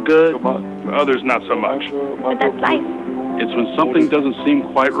 Some are good, others not so much. But that's life. It's when something doesn't seem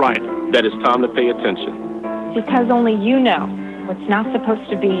quite right that it's time to pay attention. Because only you know what's not supposed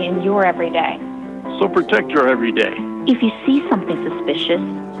to be in your everyday. So protect your everyday. If you see something suspicious,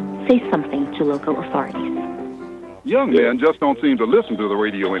 say something to local authorities. Young men just don't seem to listen to the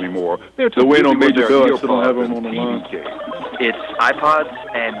radio anymore. They're too So wait on busy with Major their Bill, I still don't have earpods him on the and line. TV. It's iPods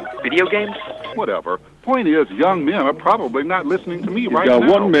and video games? Whatever. Point is, young men are probably not listening to me You've right got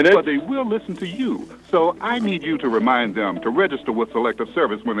now. 1 minute. But they will listen to you. So I need you to remind them to register with Selective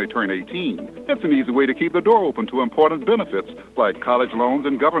Service when they turn 18. It's an easy way to keep the door open to important benefits like college loans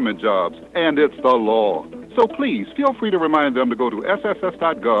and government jobs. And it's the law. So please, feel free to remind them to go to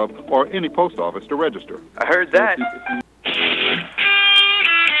sss.gov or any post office to register. I heard that.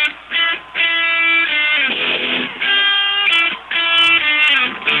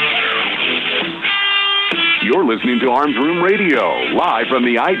 You're listening to Arms Room Radio, live from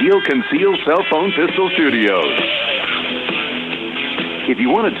the Ideal Concealed Cell Phone Pistol Studios. If you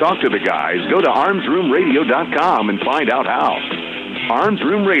want to talk to the guys, go to armsroomradio.com and find out how. Arms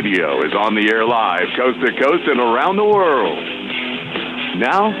Room Radio is on the air live, coast to coast and around the world.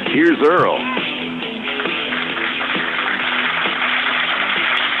 Now, here's Earl.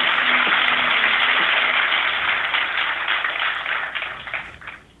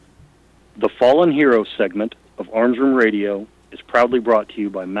 The Fallen Hero segment of Arms Room Radio is proudly brought to you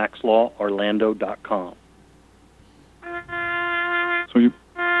by MaxLawOrlando.com. So you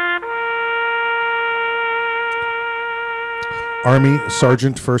Army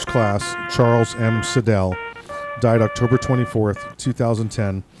Sergeant First Class Charles M. Siddell died October 24th,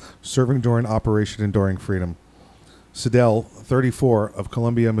 2010, serving during Operation Enduring Freedom. Siddell, 34, of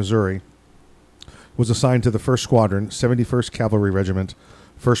Columbia, Missouri, was assigned to the 1st Squadron, 71st Cavalry Regiment,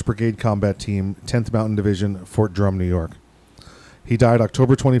 1st Brigade Combat Team, 10th Mountain Division, Fort Drum, New York. He died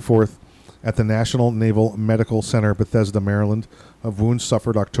October 24th at the National Naval Medical Center, Bethesda, Maryland, of wounds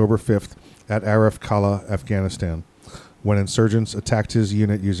suffered October 5th at Arif Kala, Afghanistan, when insurgents attacked his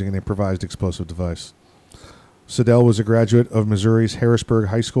unit using an improvised explosive device. Siddell was a graduate of Missouri's Harrisburg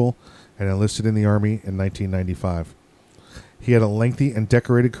High School and enlisted in the Army in 1995. He had a lengthy and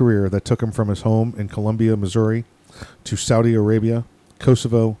decorated career that took him from his home in Columbia, Missouri, to Saudi Arabia,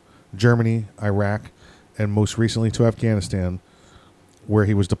 Kosovo, Germany, Iraq, and most recently to Afghanistan, where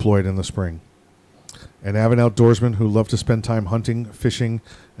he was deployed in the spring. An avid outdoorsman who loved to spend time hunting, fishing,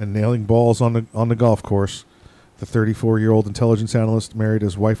 and nailing balls on the golf course, the 34-year-old intelligence analyst married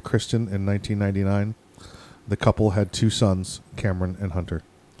his wife Kristen in 1999. The couple had 2 sons, Cameron and Hunter.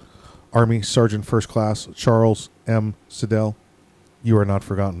 Army Sergeant First Class Charles M. Siddell, you are not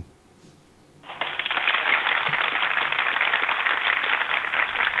forgotten.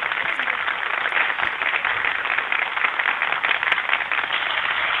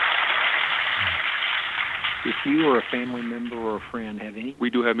 If you or a family member or a friend have any,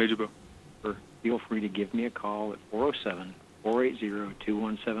 we do have Major Bill. Feel free to give me a call at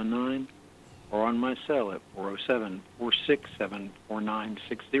 407-480-2179 or on my cell at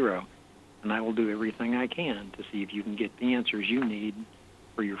 407-467-4960, and I will do everything I can to see if you can get the answers you need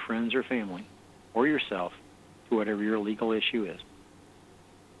for your friends or family or yourself to whatever your legal issue is.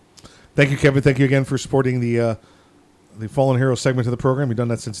 Thank you, Kevin. Thank you again for supporting the Fallen Hero segment of the program. We've done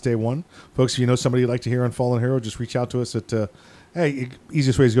that since day one. Folks, if you know somebody you'd like to hear on Fallen Hero, just reach out to us at,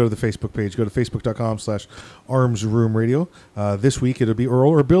 easiest way is go to the Facebook page. Go to facebook.com/armsroomradio. This week it'll be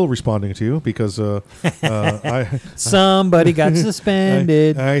Earl or Bill responding to you because somebody got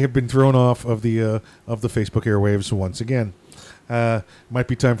suspended. I have been thrown off of the Facebook airwaves once again. Might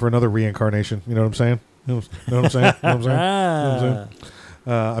be time for another reincarnation. You know what I'm saying? You know what I'm saying? You know what I'm saying? You know what I'm saying?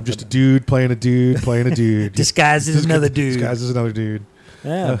 I'm just a dude playing a dude. Disguised as another dude. Disguised as another dude.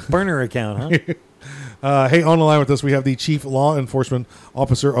 Yeah, burner account, huh? Hey, on the line with us, we have the Chief Law Enforcement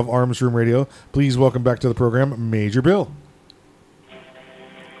Officer of Arms Room Radio. Please welcome back to the program, Major Bill.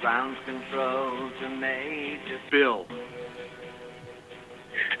 Ground control to Major Bill.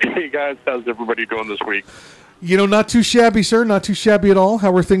 Hey, guys. How's everybody doing this week? You know, not too shabby, sir. Not too shabby at all.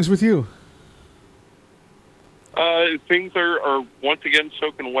 How are things with you? Things are once again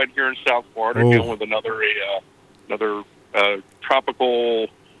soaking wet here in South Florida, dealing with another tropical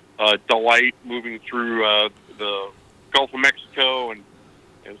delight moving through the Gulf of Mexico and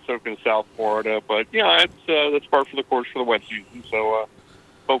soaking South Florida. But yeah, that's par for the course for the wet season. So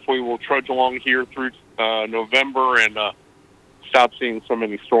hopefully we'll trudge along here through November and stop seeing so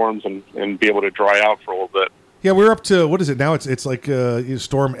many storms and be able to dry out for a little bit. Yeah, we're up to, what is it now? It's like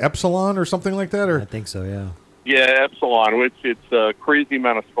Storm Epsilon or something like that? Or I think so, yeah. Yeah, Epsilon. It's a crazy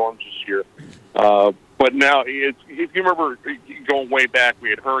amount of storms this year. But now, if you remember going way back, we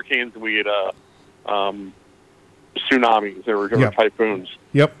had hurricanes, we had tsunamis or typhoons.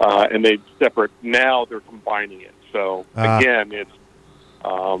 Yep. And they separate. Now they're combining it. So again, it's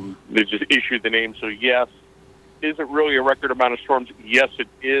they just issued the name. So yes, is it really a record amount of storms? Yes, it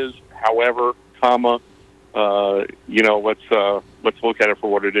is. However, let's look at it for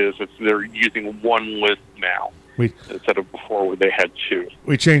what it is. They're using one list now instead of before where they had two.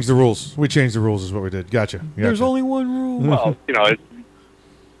 We changed the rules. Is what we did. Gotcha. There's only one rule. Well,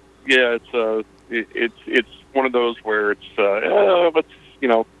 it's one of those where it's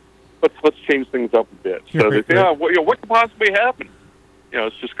let's change things up a bit. So they say, what could possibly happen?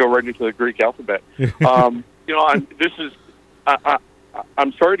 Let's just go right into the Greek alphabet.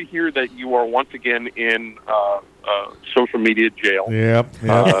 I'm sorry to hear that you are once again in social media jail.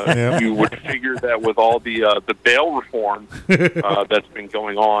 Yep. You would figure that with all the bail reform that's been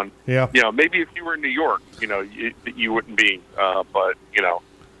going on. Maybe if you were in New York, you wouldn't be. But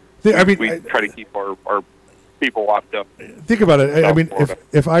we try to keep our people locked up. Think about it. I mean,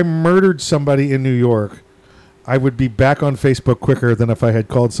 if I murdered somebody in New York, I would be back on Facebook quicker than if I had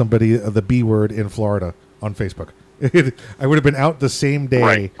called somebody the B word in Florida on Facebook. I would have been out the same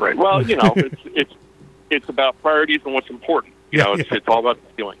day. Right. Well, it's about priorities and what's important. It's all about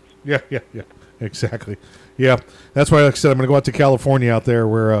the feelings. Yeah. Exactly. Yeah. That's why, like I said, I'm going to go out to California out there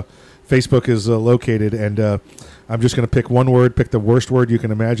where Facebook is located, and I'm just going to pick one word, pick the worst word you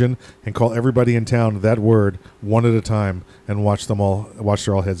can imagine, and call everybody in town that word one at a time, and watch their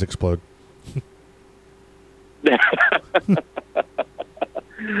all heads explode.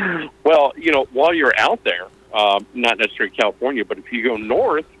 Well, while you're out there, not necessarily California, but if you go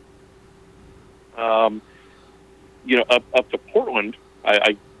north, up to Portland,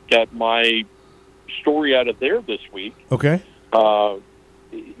 I got my story out of there this week. Okay.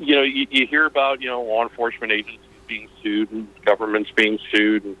 You hear about law enforcement agencies being sued and governments being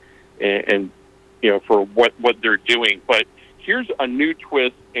sued and for what they're doing. But here's a new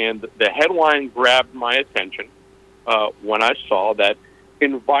twist, and the headline grabbed my attention when I saw that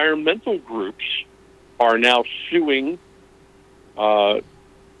environmental groups are now suing the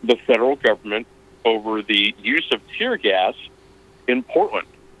federal government over the use of tear gas in Portland.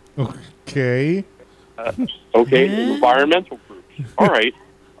 Okay. Environmental groups. All right.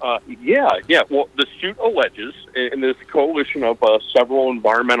 Yeah. Well, the suit alleges, and there's a coalition of several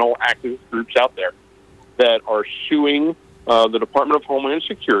environmental activist groups out there that are suing the Department of Homeland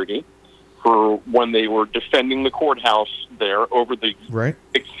Security for when they were defending the courthouse there over the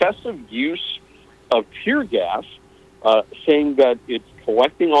excessive use of tear gas, saying that it's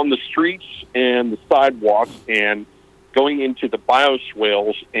collecting on the streets and the sidewalks and going into the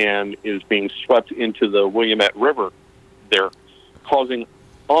bioswales and is being swept into the Willamette River there, causing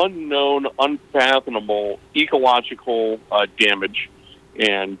unknown, unfathomable ecological damage.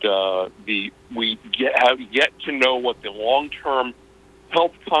 And we have yet to know what the long-term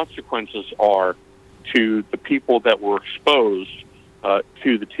health consequences are to the people that were exposed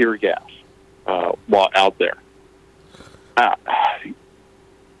to the tear gas while out there.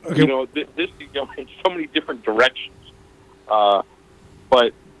 This could go in so many different directions.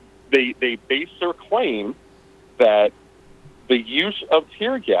 But they base their claim that the use of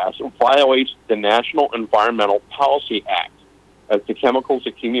tear gas violates the National Environmental Policy Act, as the chemicals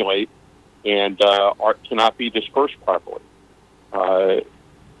accumulate and cannot be dispersed properly.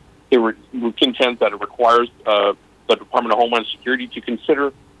 They were contend that it requires the Department of Homeland Security to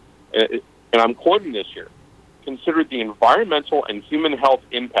consider, and I'm quoting this here, consider the environmental and human health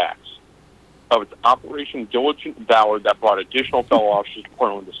impacts of its Operation Diligent Valor that brought additional fellow officers to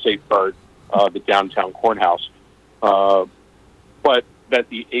Portland to safeguard the downtown courthouse. But that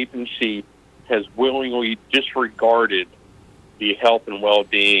the agency has willingly disregarded the health and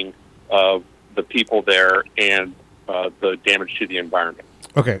well-being of the people there and the damage to the environment.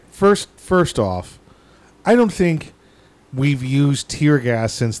 Okay, first off, I don't think we've used tear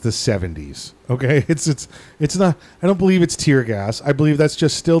gas since the 70s. Okay, it's not. I don't believe it's tear gas. I believe that's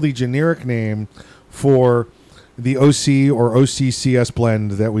just still the generic name for the OC or OCCS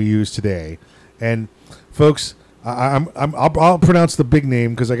blend that we use today. And folks, I'll pronounce the big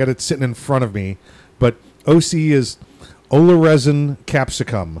name because I got it sitting in front of me. But OC is oleresin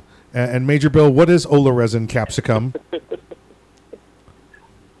capsicum. And Major Bill, what is oleresin capsicum?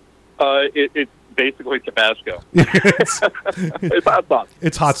 It's basically Tabasco. It's hot sauce.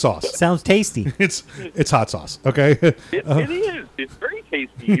 It's hot sauce. Sounds tasty. It's hot sauce. Okay. It is. It's very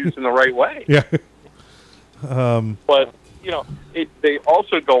tasty used in the right way. Yeah. But they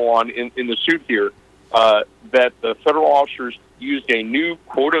also go on in the suit here that the federal officers used a new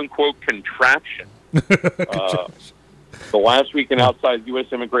quote unquote contraption. The last weekend outside U.S.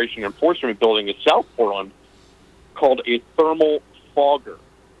 Immigration Enforcement Building in South Portland, called a thermal fogger.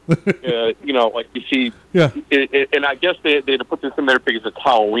 Like you see. Yeah. And I guess they had to put this in there because it's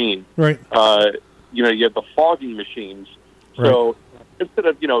Halloween. Right. You have the fogging machines. So instead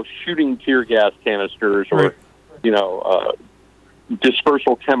of shooting tear gas canisters or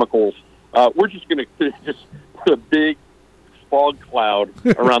dispersal chemicals, we're just going to just put a big fog cloud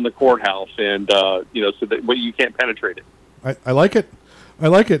around the courthouse, and so that you can't penetrate it. I like it. I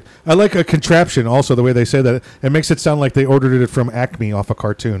like it. I like a contraption also, the way they say that. It makes it sound like they ordered it from Acme off a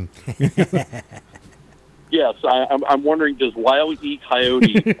cartoon. Yes, I'm wondering, does Wile E.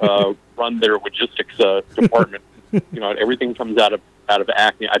 Coyote run their logistics department? Everything comes out of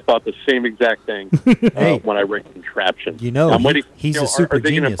Acme. I thought the same exact thing when I read contraption. I'm waiting. He's a super Are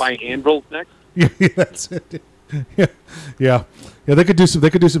they going to genius. buy anvils next? Yeah, that's it. Yeah. They could do some.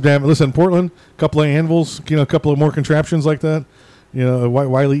 They could do some damage. Listen, Portland, a couple of anvils, a couple of more contraptions like that.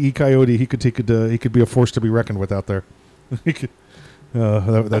 Wile E. Coyote, he could be a force to be reckoned with out there. He could.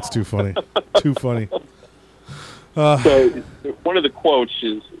 That's too funny. Too funny. So one of the quotes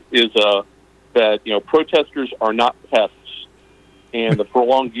is that protesters are not pests, and the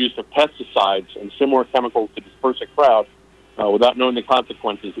prolonged use of pesticides and similar chemicals to disperse a crowd without knowing the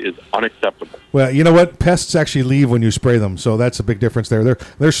consequences is unacceptable. Well, you know what? Pests actually leave when you spray them, so that's a big difference there.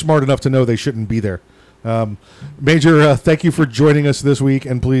 They're smart enough to know they shouldn't be there. Major, thank you for joining us this week,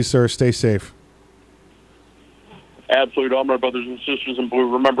 and please, sir, stay safe. Absolutely. All my brothers and sisters in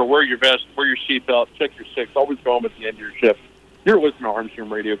blue, remember, wear your vest, wear your seatbelt, check your six, always go home at the end of your shift. You're listening to Arms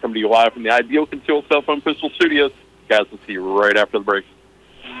Room Radio, coming to you live from the Ideal Concealed Cell Phone Pistol Studios. Guys, we'll see you right after the break.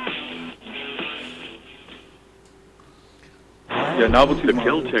 The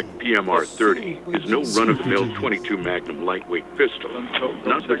Kel-Tec PMR 30 is no run-of-the-mill 22 Magnum lightweight pistol.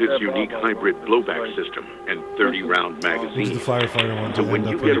 Not with its unique hybrid blowback system and 30-round magazine. So when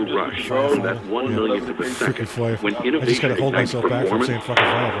you get a rush from that 1/1,000,000th of a second, when innovation ignites performance,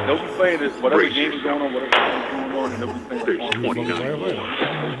 They'll be playing this, whatever game is going on, whatever game is going on.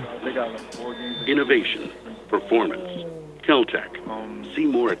 There's 29. Innovation, performance, Kel-Tec. See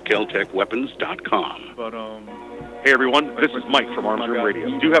more at keltecweapons.com. Hey everyone, this is Mike from Arms Room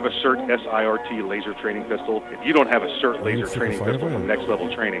Radio. Do you have a CERT SIRT laser training pistol? If you don't have a CERT laser training pistol from Next Level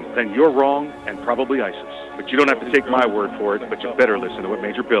Training, then you're wrong and probably ISIS. But you don't have to take my word for it, but you better listen to what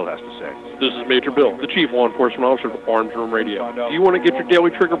Major Bill has to say. This is Major Bill, the Chief Law Enforcement Officer of Arms Room Radio. Do you want to get your daily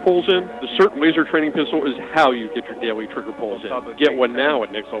trigger pulls in? The CERT laser training pistol is how you get your daily trigger pulls in. Get one now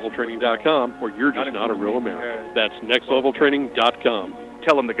at nextleveltraining.com, or you're just not a real American. That's nextleveltraining.com.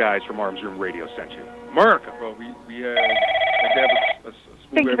 Tell them the guys from Arms Room Radio sent you. America. Well, we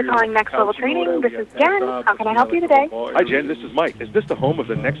Thank you for calling Next Level Training. This is Jen. How can I help you today? Hi, Jen. This is Mike. Is this the home of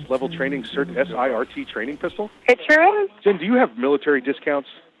the Next Level Training CERT SIRT training pistol? It sure is. Jen, do you have military discounts?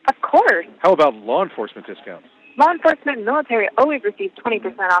 Of course. How about law enforcement discounts? Law enforcement and military always receive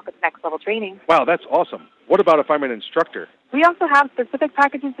 20% off at Next Level Training. Wow, that's awesome. What about if I'm an instructor? We also have specific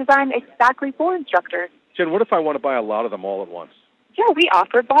packages designed exactly for instructors. Jen, what if I want to buy a lot of them all at once? Yeah, we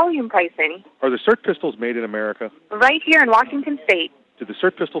offer volume pricing. Are the CERT pistols made in America? Right here in Washington State. Do the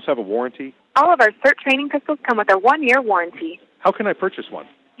CERT pistols have a warranty? All of our CERT training pistols come with a 1-year warranty. How can I purchase one?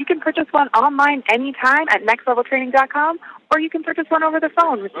 You can purchase one online anytime at nextleveltraining.com, or you can purchase one over the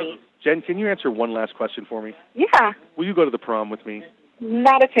phone with me. Jen, can you answer one last question for me? Yeah. Will you go to the prom with me?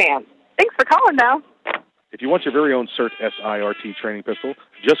 Not a chance. Thanks for calling, though. If you want your very own CERT SIRT training pistol,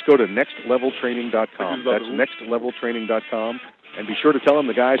 just go to nextleveltraining.com. That's nextleveltraining.com. And be sure to tell them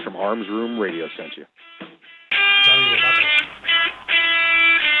the guys from Arms Room Radio sent you.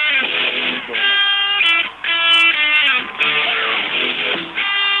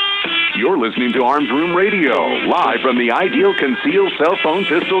 You're listening to Arms Room Radio, live from the Ideal Concealed Cell Phone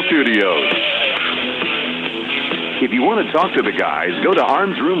Pistol Studios. If you want to talk to the guys, go to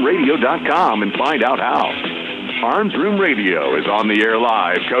armsroomradio.com and find out how. Arms Room Radio is on the air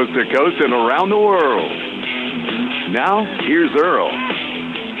live, coast to coast and around the world. Now, here's Earl.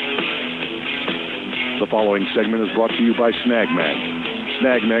 The following segment is brought to you by Snag Mag.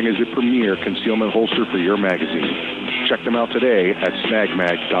 Snag Mag is the premier concealment holster for your magazine. Check them out today at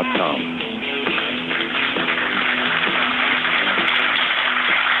snagmag.com.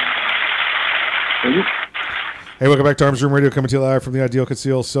 Hey, welcome back to Arms Room Radio, coming to you live from the Ideal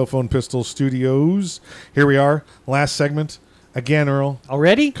Concealed Cell Phone Pistol Studios. Here we are, last segment. Again, Earl.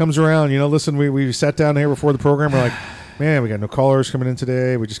 Already? Comes around. Listen, we sat down here before the program. We're like, man, we got no callers coming in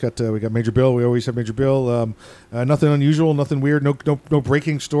today. We just got we got Major Bill. We always have Major Bill. Nothing unusual, nothing weird, no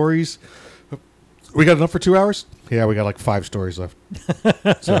breaking stories. We got enough for 2 hours? Yeah, we got like 5 stories left.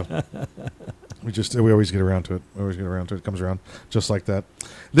 So we always get around to it. It comes around just like that.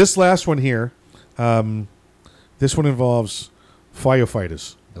 This last one here, This one involves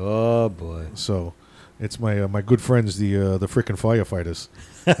firefighters. Oh boy! So it's my good friends, the frickin' firefighters.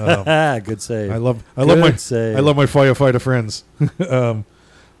 Good save. I love my firefighter friends.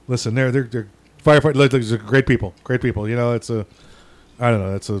 Listen, they're firefighters. They're great people. Great people. You know, it's a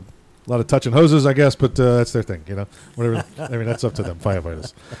lot of touching hoses, I guess, but that's their thing. You know, whatever. I mean, that's up to them.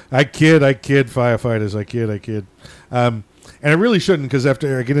 Firefighters. I kid. Firefighters. I kid. And I really shouldn't, because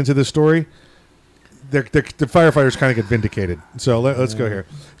after I get into this story, the firefighters kind of get vindicated. So let's go here.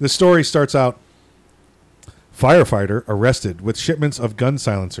 The story starts out: firefighter arrested with shipments of gun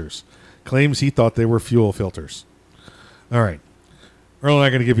silencers, claims he thought they were fuel filters. All right, Earl and I are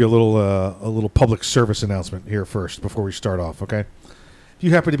going to give you a little public service announcement here first before we start off. Okay, if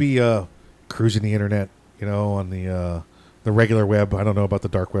you happen to be cruising the internet, you know, on the regular web, I don't know about the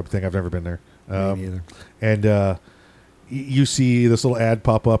dark web thing. I've never been there. Me neither. And you see this little ad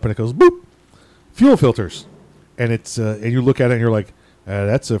pop up, and it goes boop, fuel filters, and it's and you look at it and you're like,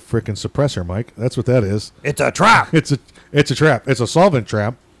 that's a freaking suppressor, Mike. That's what that is. It's a trap. It's a trap. It's a solvent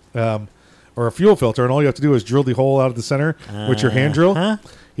trap, or a fuel filter, and all you have to do is drill the hole out of the center with your hand drill.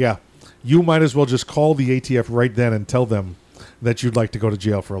 Yeah, you might as well just call the ATF right then and tell them that you'd like to go to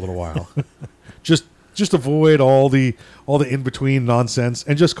jail for a little while. just avoid all the in between nonsense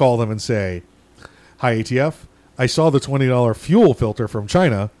and just call them and say, "Hi ATF, I saw the $20 fuel filter from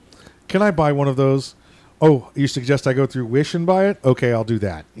China. Can I buy one of those? Oh, you suggest I go through Wish and buy it? Okay, I'll do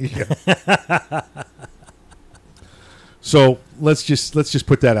that." Yeah. So let's just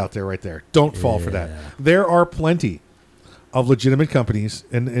put that out there right there. Don't fall for that. There are plenty of legitimate companies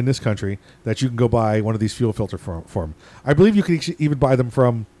in this country that you can go buy one of these fuel filter from. I believe you can even buy them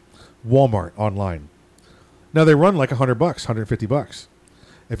from Walmart online. Now they run like $100, $150.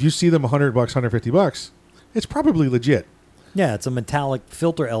 If you see them $100, $150, it's probably legit. Yeah, it's a metallic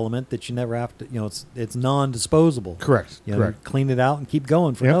filter element that you never have to. You know, it's non-disposable. Correct. You know, Correct. Clean it out and keep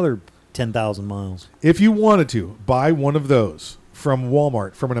going for another 10,000 miles. If you wanted to buy one of those from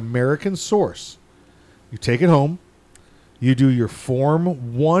Walmart from an American source, you take it home, you do your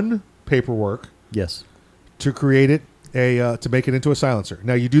Form 1 paperwork. Yes. To create it to make it into a silencer.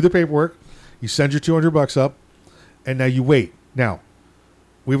 Now you do the paperwork, you send your $200 up, and now you wait. Now,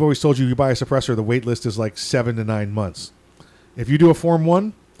 we've always told you buy a suppressor, the wait list is like 7 to 9 months. If you do a Form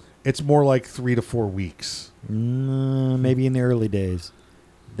 1, it's more like 3 to 4 weeks. Maybe in the early days.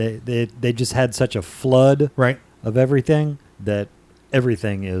 They just had such a flood of everything that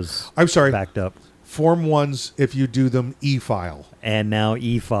everything is backed up. Form 1s, if you do them e-file. And now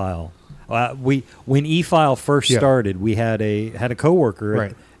e-file. When e-file first started, we had a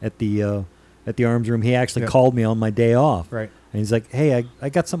coworker at the Arms Room. He actually called me on my day off. Right. And he's like, "Hey, I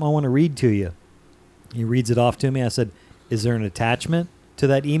got something I want to read to you." He reads it off to me. I said, "Is there an attachment to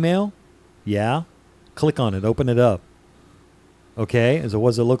that email?" "Yeah." "Click on it. Open it up." "Okay."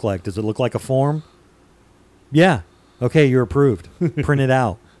 What does it look like? Does it look like a form? "Yeah." "Okay, you're approved." Print it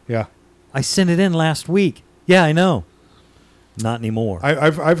out. Yeah. "I sent it in last week." "Yeah, I know." Not anymore.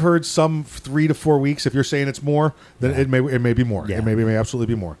 I've heard some 3 to 4 weeks. If you're saying it's more, then it may be more. Yeah. It may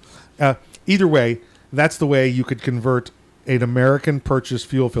absolutely be more. Either way, that's the way you could convert an American purchase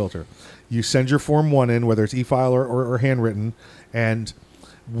fuel filter. You send your Form 1 in, whether it's e-file or handwritten, and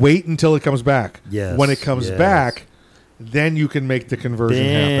wait until it comes back. Yes. When it comes back, then you can make the conversion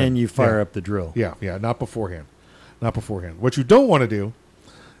happen. Then you fire up the drill. Yeah, not beforehand. What you don't want to do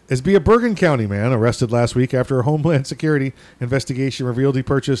is be a Bergen County man arrested last week after a Homeland Security investigation revealed he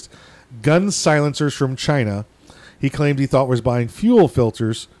purchased gun silencers from China he claimed he thought was buying fuel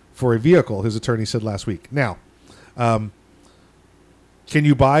filters for a vehicle, his attorney said last week. Now, can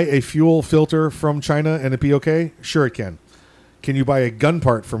you buy a fuel filter from China and it be okay? Sure it can. Can you buy a gun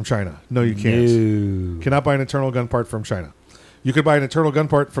part from China? No, you can't. No. Cannot buy an internal gun part from China. You could buy an internal gun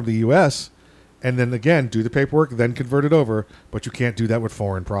part from the U.S., and then again, do the paperwork, then convert it over, but you can't do that with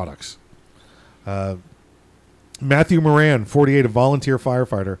foreign products. Matthew Moran, 48, a volunteer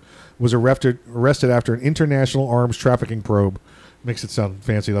firefighter, was arrested after an international arms trafficking probe. Makes it sound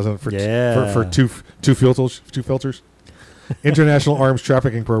fancy, doesn't it? For two filters. International arms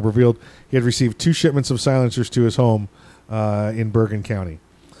trafficking probe revealed he had received 2 shipments of silencers to his home in Bergen County.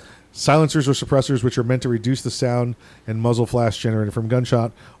 Silencers or suppressors, which are meant to reduce the sound and muzzle flash generated from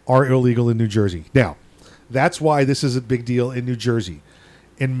gunshot, are illegal in New Jersey. Now, that's why this is a big deal in New Jersey.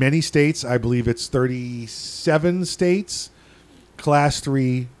 In many states, I believe it's 37 states, Class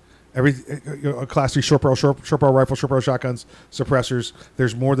 3, Class 3 short barrel rifle, short barrel shotguns, suppressors.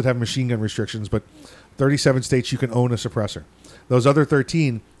 There's more that have machine gun restrictions, but 37 states you can own a suppressor. Those other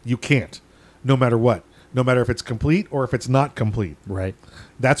 13, you can't, no matter what. No matter if it's complete or if it's not complete. Right.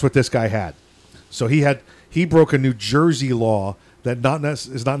 That's what this guy had. So he had he broke a New Jersey law that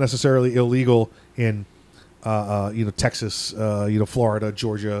is not necessarily illegal in Texas, Florida,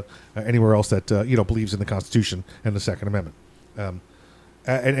 Georgia, anywhere else that believes in the Constitution and the Second Amendment.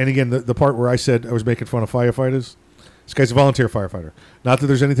 And again, the part where I said I was making fun of firefighters, this guy's a volunteer firefighter. Not that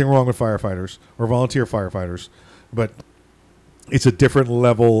there's anything wrong with firefighters or volunteer firefighters, but it's a different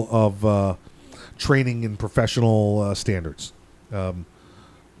level of training and professional standards.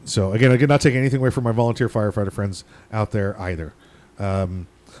 So again, not taking anything away from my volunteer firefighter friends out there either.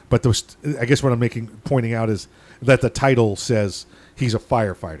 But I guess what I'm pointing out is that the title says he's a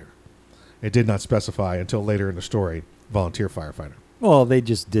firefighter. It did not specify until later in the story, volunteer firefighter. Well, they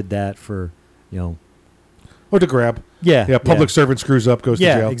just did that for, or to grab. Yeah. Public servant screws up, goes to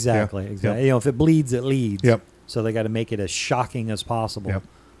jail. Exactly. Yep. If it bleeds, it leads. Yep. So they got to make it as shocking as possible. Yep.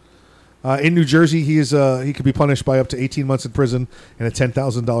 In New Jersey, he could be punished by up to 18 months in prison and a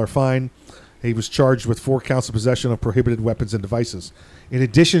 $10,000 fine. He was charged with 4 counts of possession of prohibited weapons and devices. In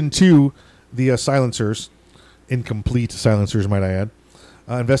addition to the silencers, incomplete silencers, might I add,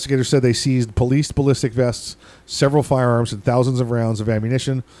 investigators said they seized police ballistic vests, several firearms, and thousands of rounds of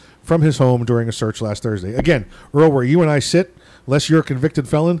ammunition from his home during a search last Thursday. Again, Earl, where you and I sit, unless you're a convicted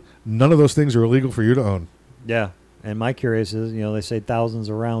felon, none of those things are illegal for you to own. Yeah. And my curious is, they say thousands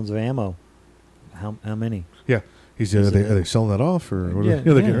of rounds of ammo. How many? Yeah. Are they selling that off, or what? They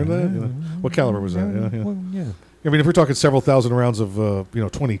getting rid of that? What caliber was that? Well, yeah. I mean, if we're talking several thousand rounds of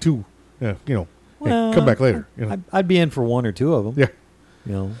 22, hey, come back later. I'd be in for 1 or 2 of them.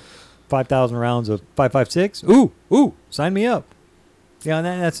 Yeah. 5,000 rounds of 5.56. Ooh, sign me up. Yeah, and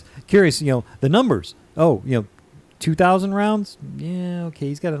that's curious. The numbers. 2,000 rounds. Yeah, okay.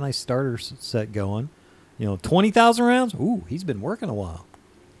 He's got a nice starter set going. 20,000 rounds. Ooh, he's been working a while.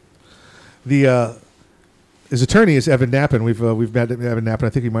 His attorney is Evan Knappen. We've met Evan Knappen. I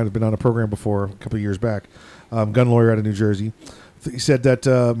think he might have been on a program before a couple of years back. Gun lawyer out of New Jersey. He said that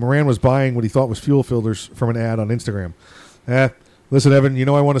Moran was buying what he thought was fuel filters from an ad on Instagram. Listen, Evan,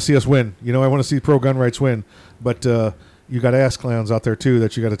 I want to see us win. I want to see pro gun rights win. But you got ass clowns out there, too,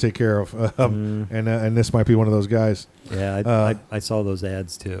 that you got to take care of. And this might be one of those guys. Yeah, I saw those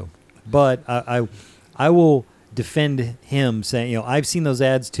ads, too. But I will defend him saying, I've seen those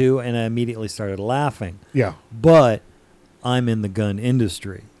ads too, and I immediately started laughing. Yeah. But I'm in the gun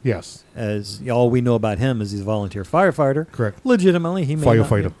industry. Yes. As all we know about him is he's a volunteer firefighter. Correct. Legitimately, he may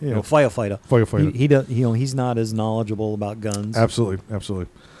firefighter. Firefighter. He's not as knowledgeable about guns. Absolutely.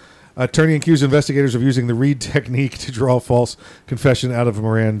 Attorney accused investigators of using the Reed technique to draw a false confession out of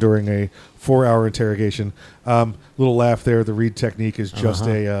Moran during a 4-hour interrogation. Little laugh there. The Reed technique is just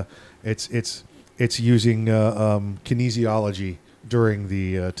it's using kinesiology during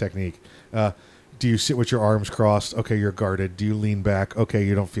the technique. Do you sit with your arms crossed? Okay, you're guarded. Do you lean back? Okay,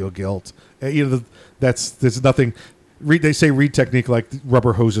 you don't feel guilt. There's nothing. They say Reed technique like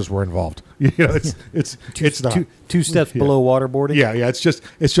rubber hoses were involved. It's not 2 steps below waterboarding. Yeah. It's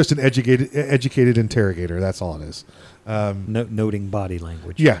just an educated interrogator. That's all it is. Noting body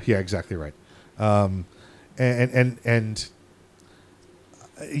language. Yeah, exactly right. And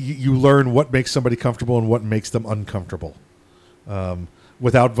you learn what makes somebody comfortable and what makes them uncomfortable,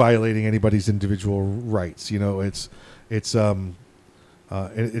 without violating anybody's individual rights. It's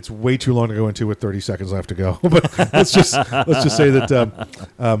way too long to go into with 30 seconds left to go. But let's just say that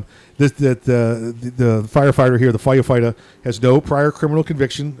the firefighter here, the firefighter, has no prior criminal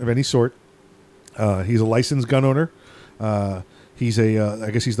conviction of any sort. He's a licensed gun owner. He's I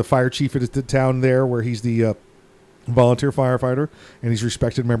guess he's the fire chief at the town there, where he's the volunteer firefighter, and he's a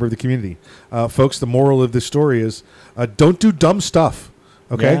respected member of the community. Folks, the moral of this story is don't do dumb stuff.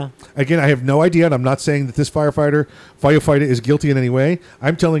 Okay. Yeah. Again, I have no idea, and I'm not saying that this firefighter is guilty in any way.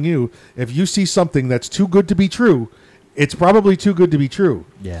 I'm telling you, if you see something that's too good to be true, it's probably too good to be true.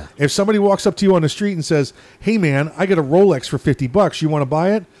 Yeah. If somebody walks up to you on the street and says, "Hey, man, I got a Rolex for $50. You want to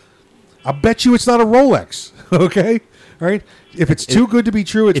buy it?" I'll bet you it's not a Rolex. Okay. All right. If it's too good to be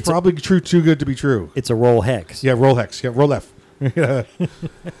true, it's probably too good to be true. It's a Rolex. Yeah, Rolex. Yeah, Rolex.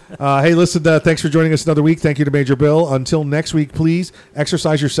 Hey, listen, thanks for joining us another week. Thank you to Major Bill. Until next week, please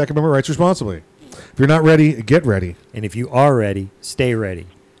exercise your Second Amendment rights responsibly. If you're not ready, get ready. And if you are ready, stay ready.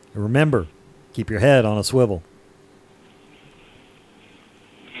 And remember, keep your head on a swivel.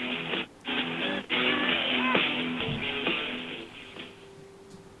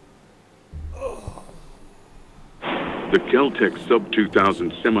 The Kel-Tec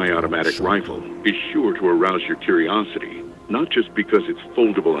Sub-2000 semi-automatic rifle is sure to arouse your curiosity, not just because it's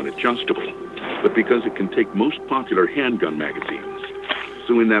foldable and adjustable, but because it can take most popular handgun magazines.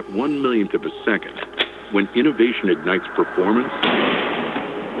 So in that 1/1,000,000th of a second, when innovation ignites performance,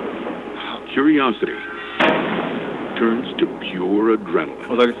 curiosity turns to pure adrenaline.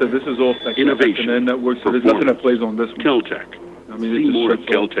 Well, like I said, this is all Innovation, and network, so there's nothing that plays on this one. Keltec. I mean, See it's more at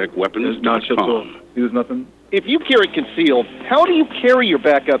just shuts off. It's not shuts off. KeltecWeapons.com. There's nothing. If you carry concealed, how do you carry your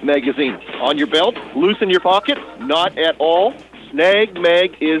backup magazine? On your belt? Loose in your pocket? Not at all? Snag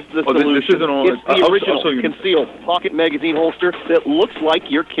Mag is the solution. This isn't all. It's the original concealed pocket magazine holster that looks like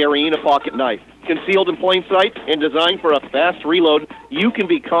you're carrying a pocket knife. Concealed in plain sight and designed for a fast reload, you can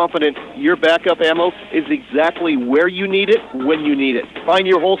be confident your backup ammo is exactly where you need it, when you need it. Find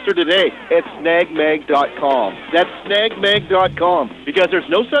your holster today at snagmag.com. That's snagmag.com, because there's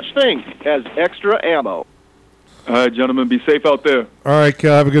no such thing as extra ammo. All right, gentlemen, be safe out there. All right,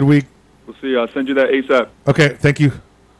 Kel, have a good week. We'll see you. I'll send you that ASAP. Okay, thank you.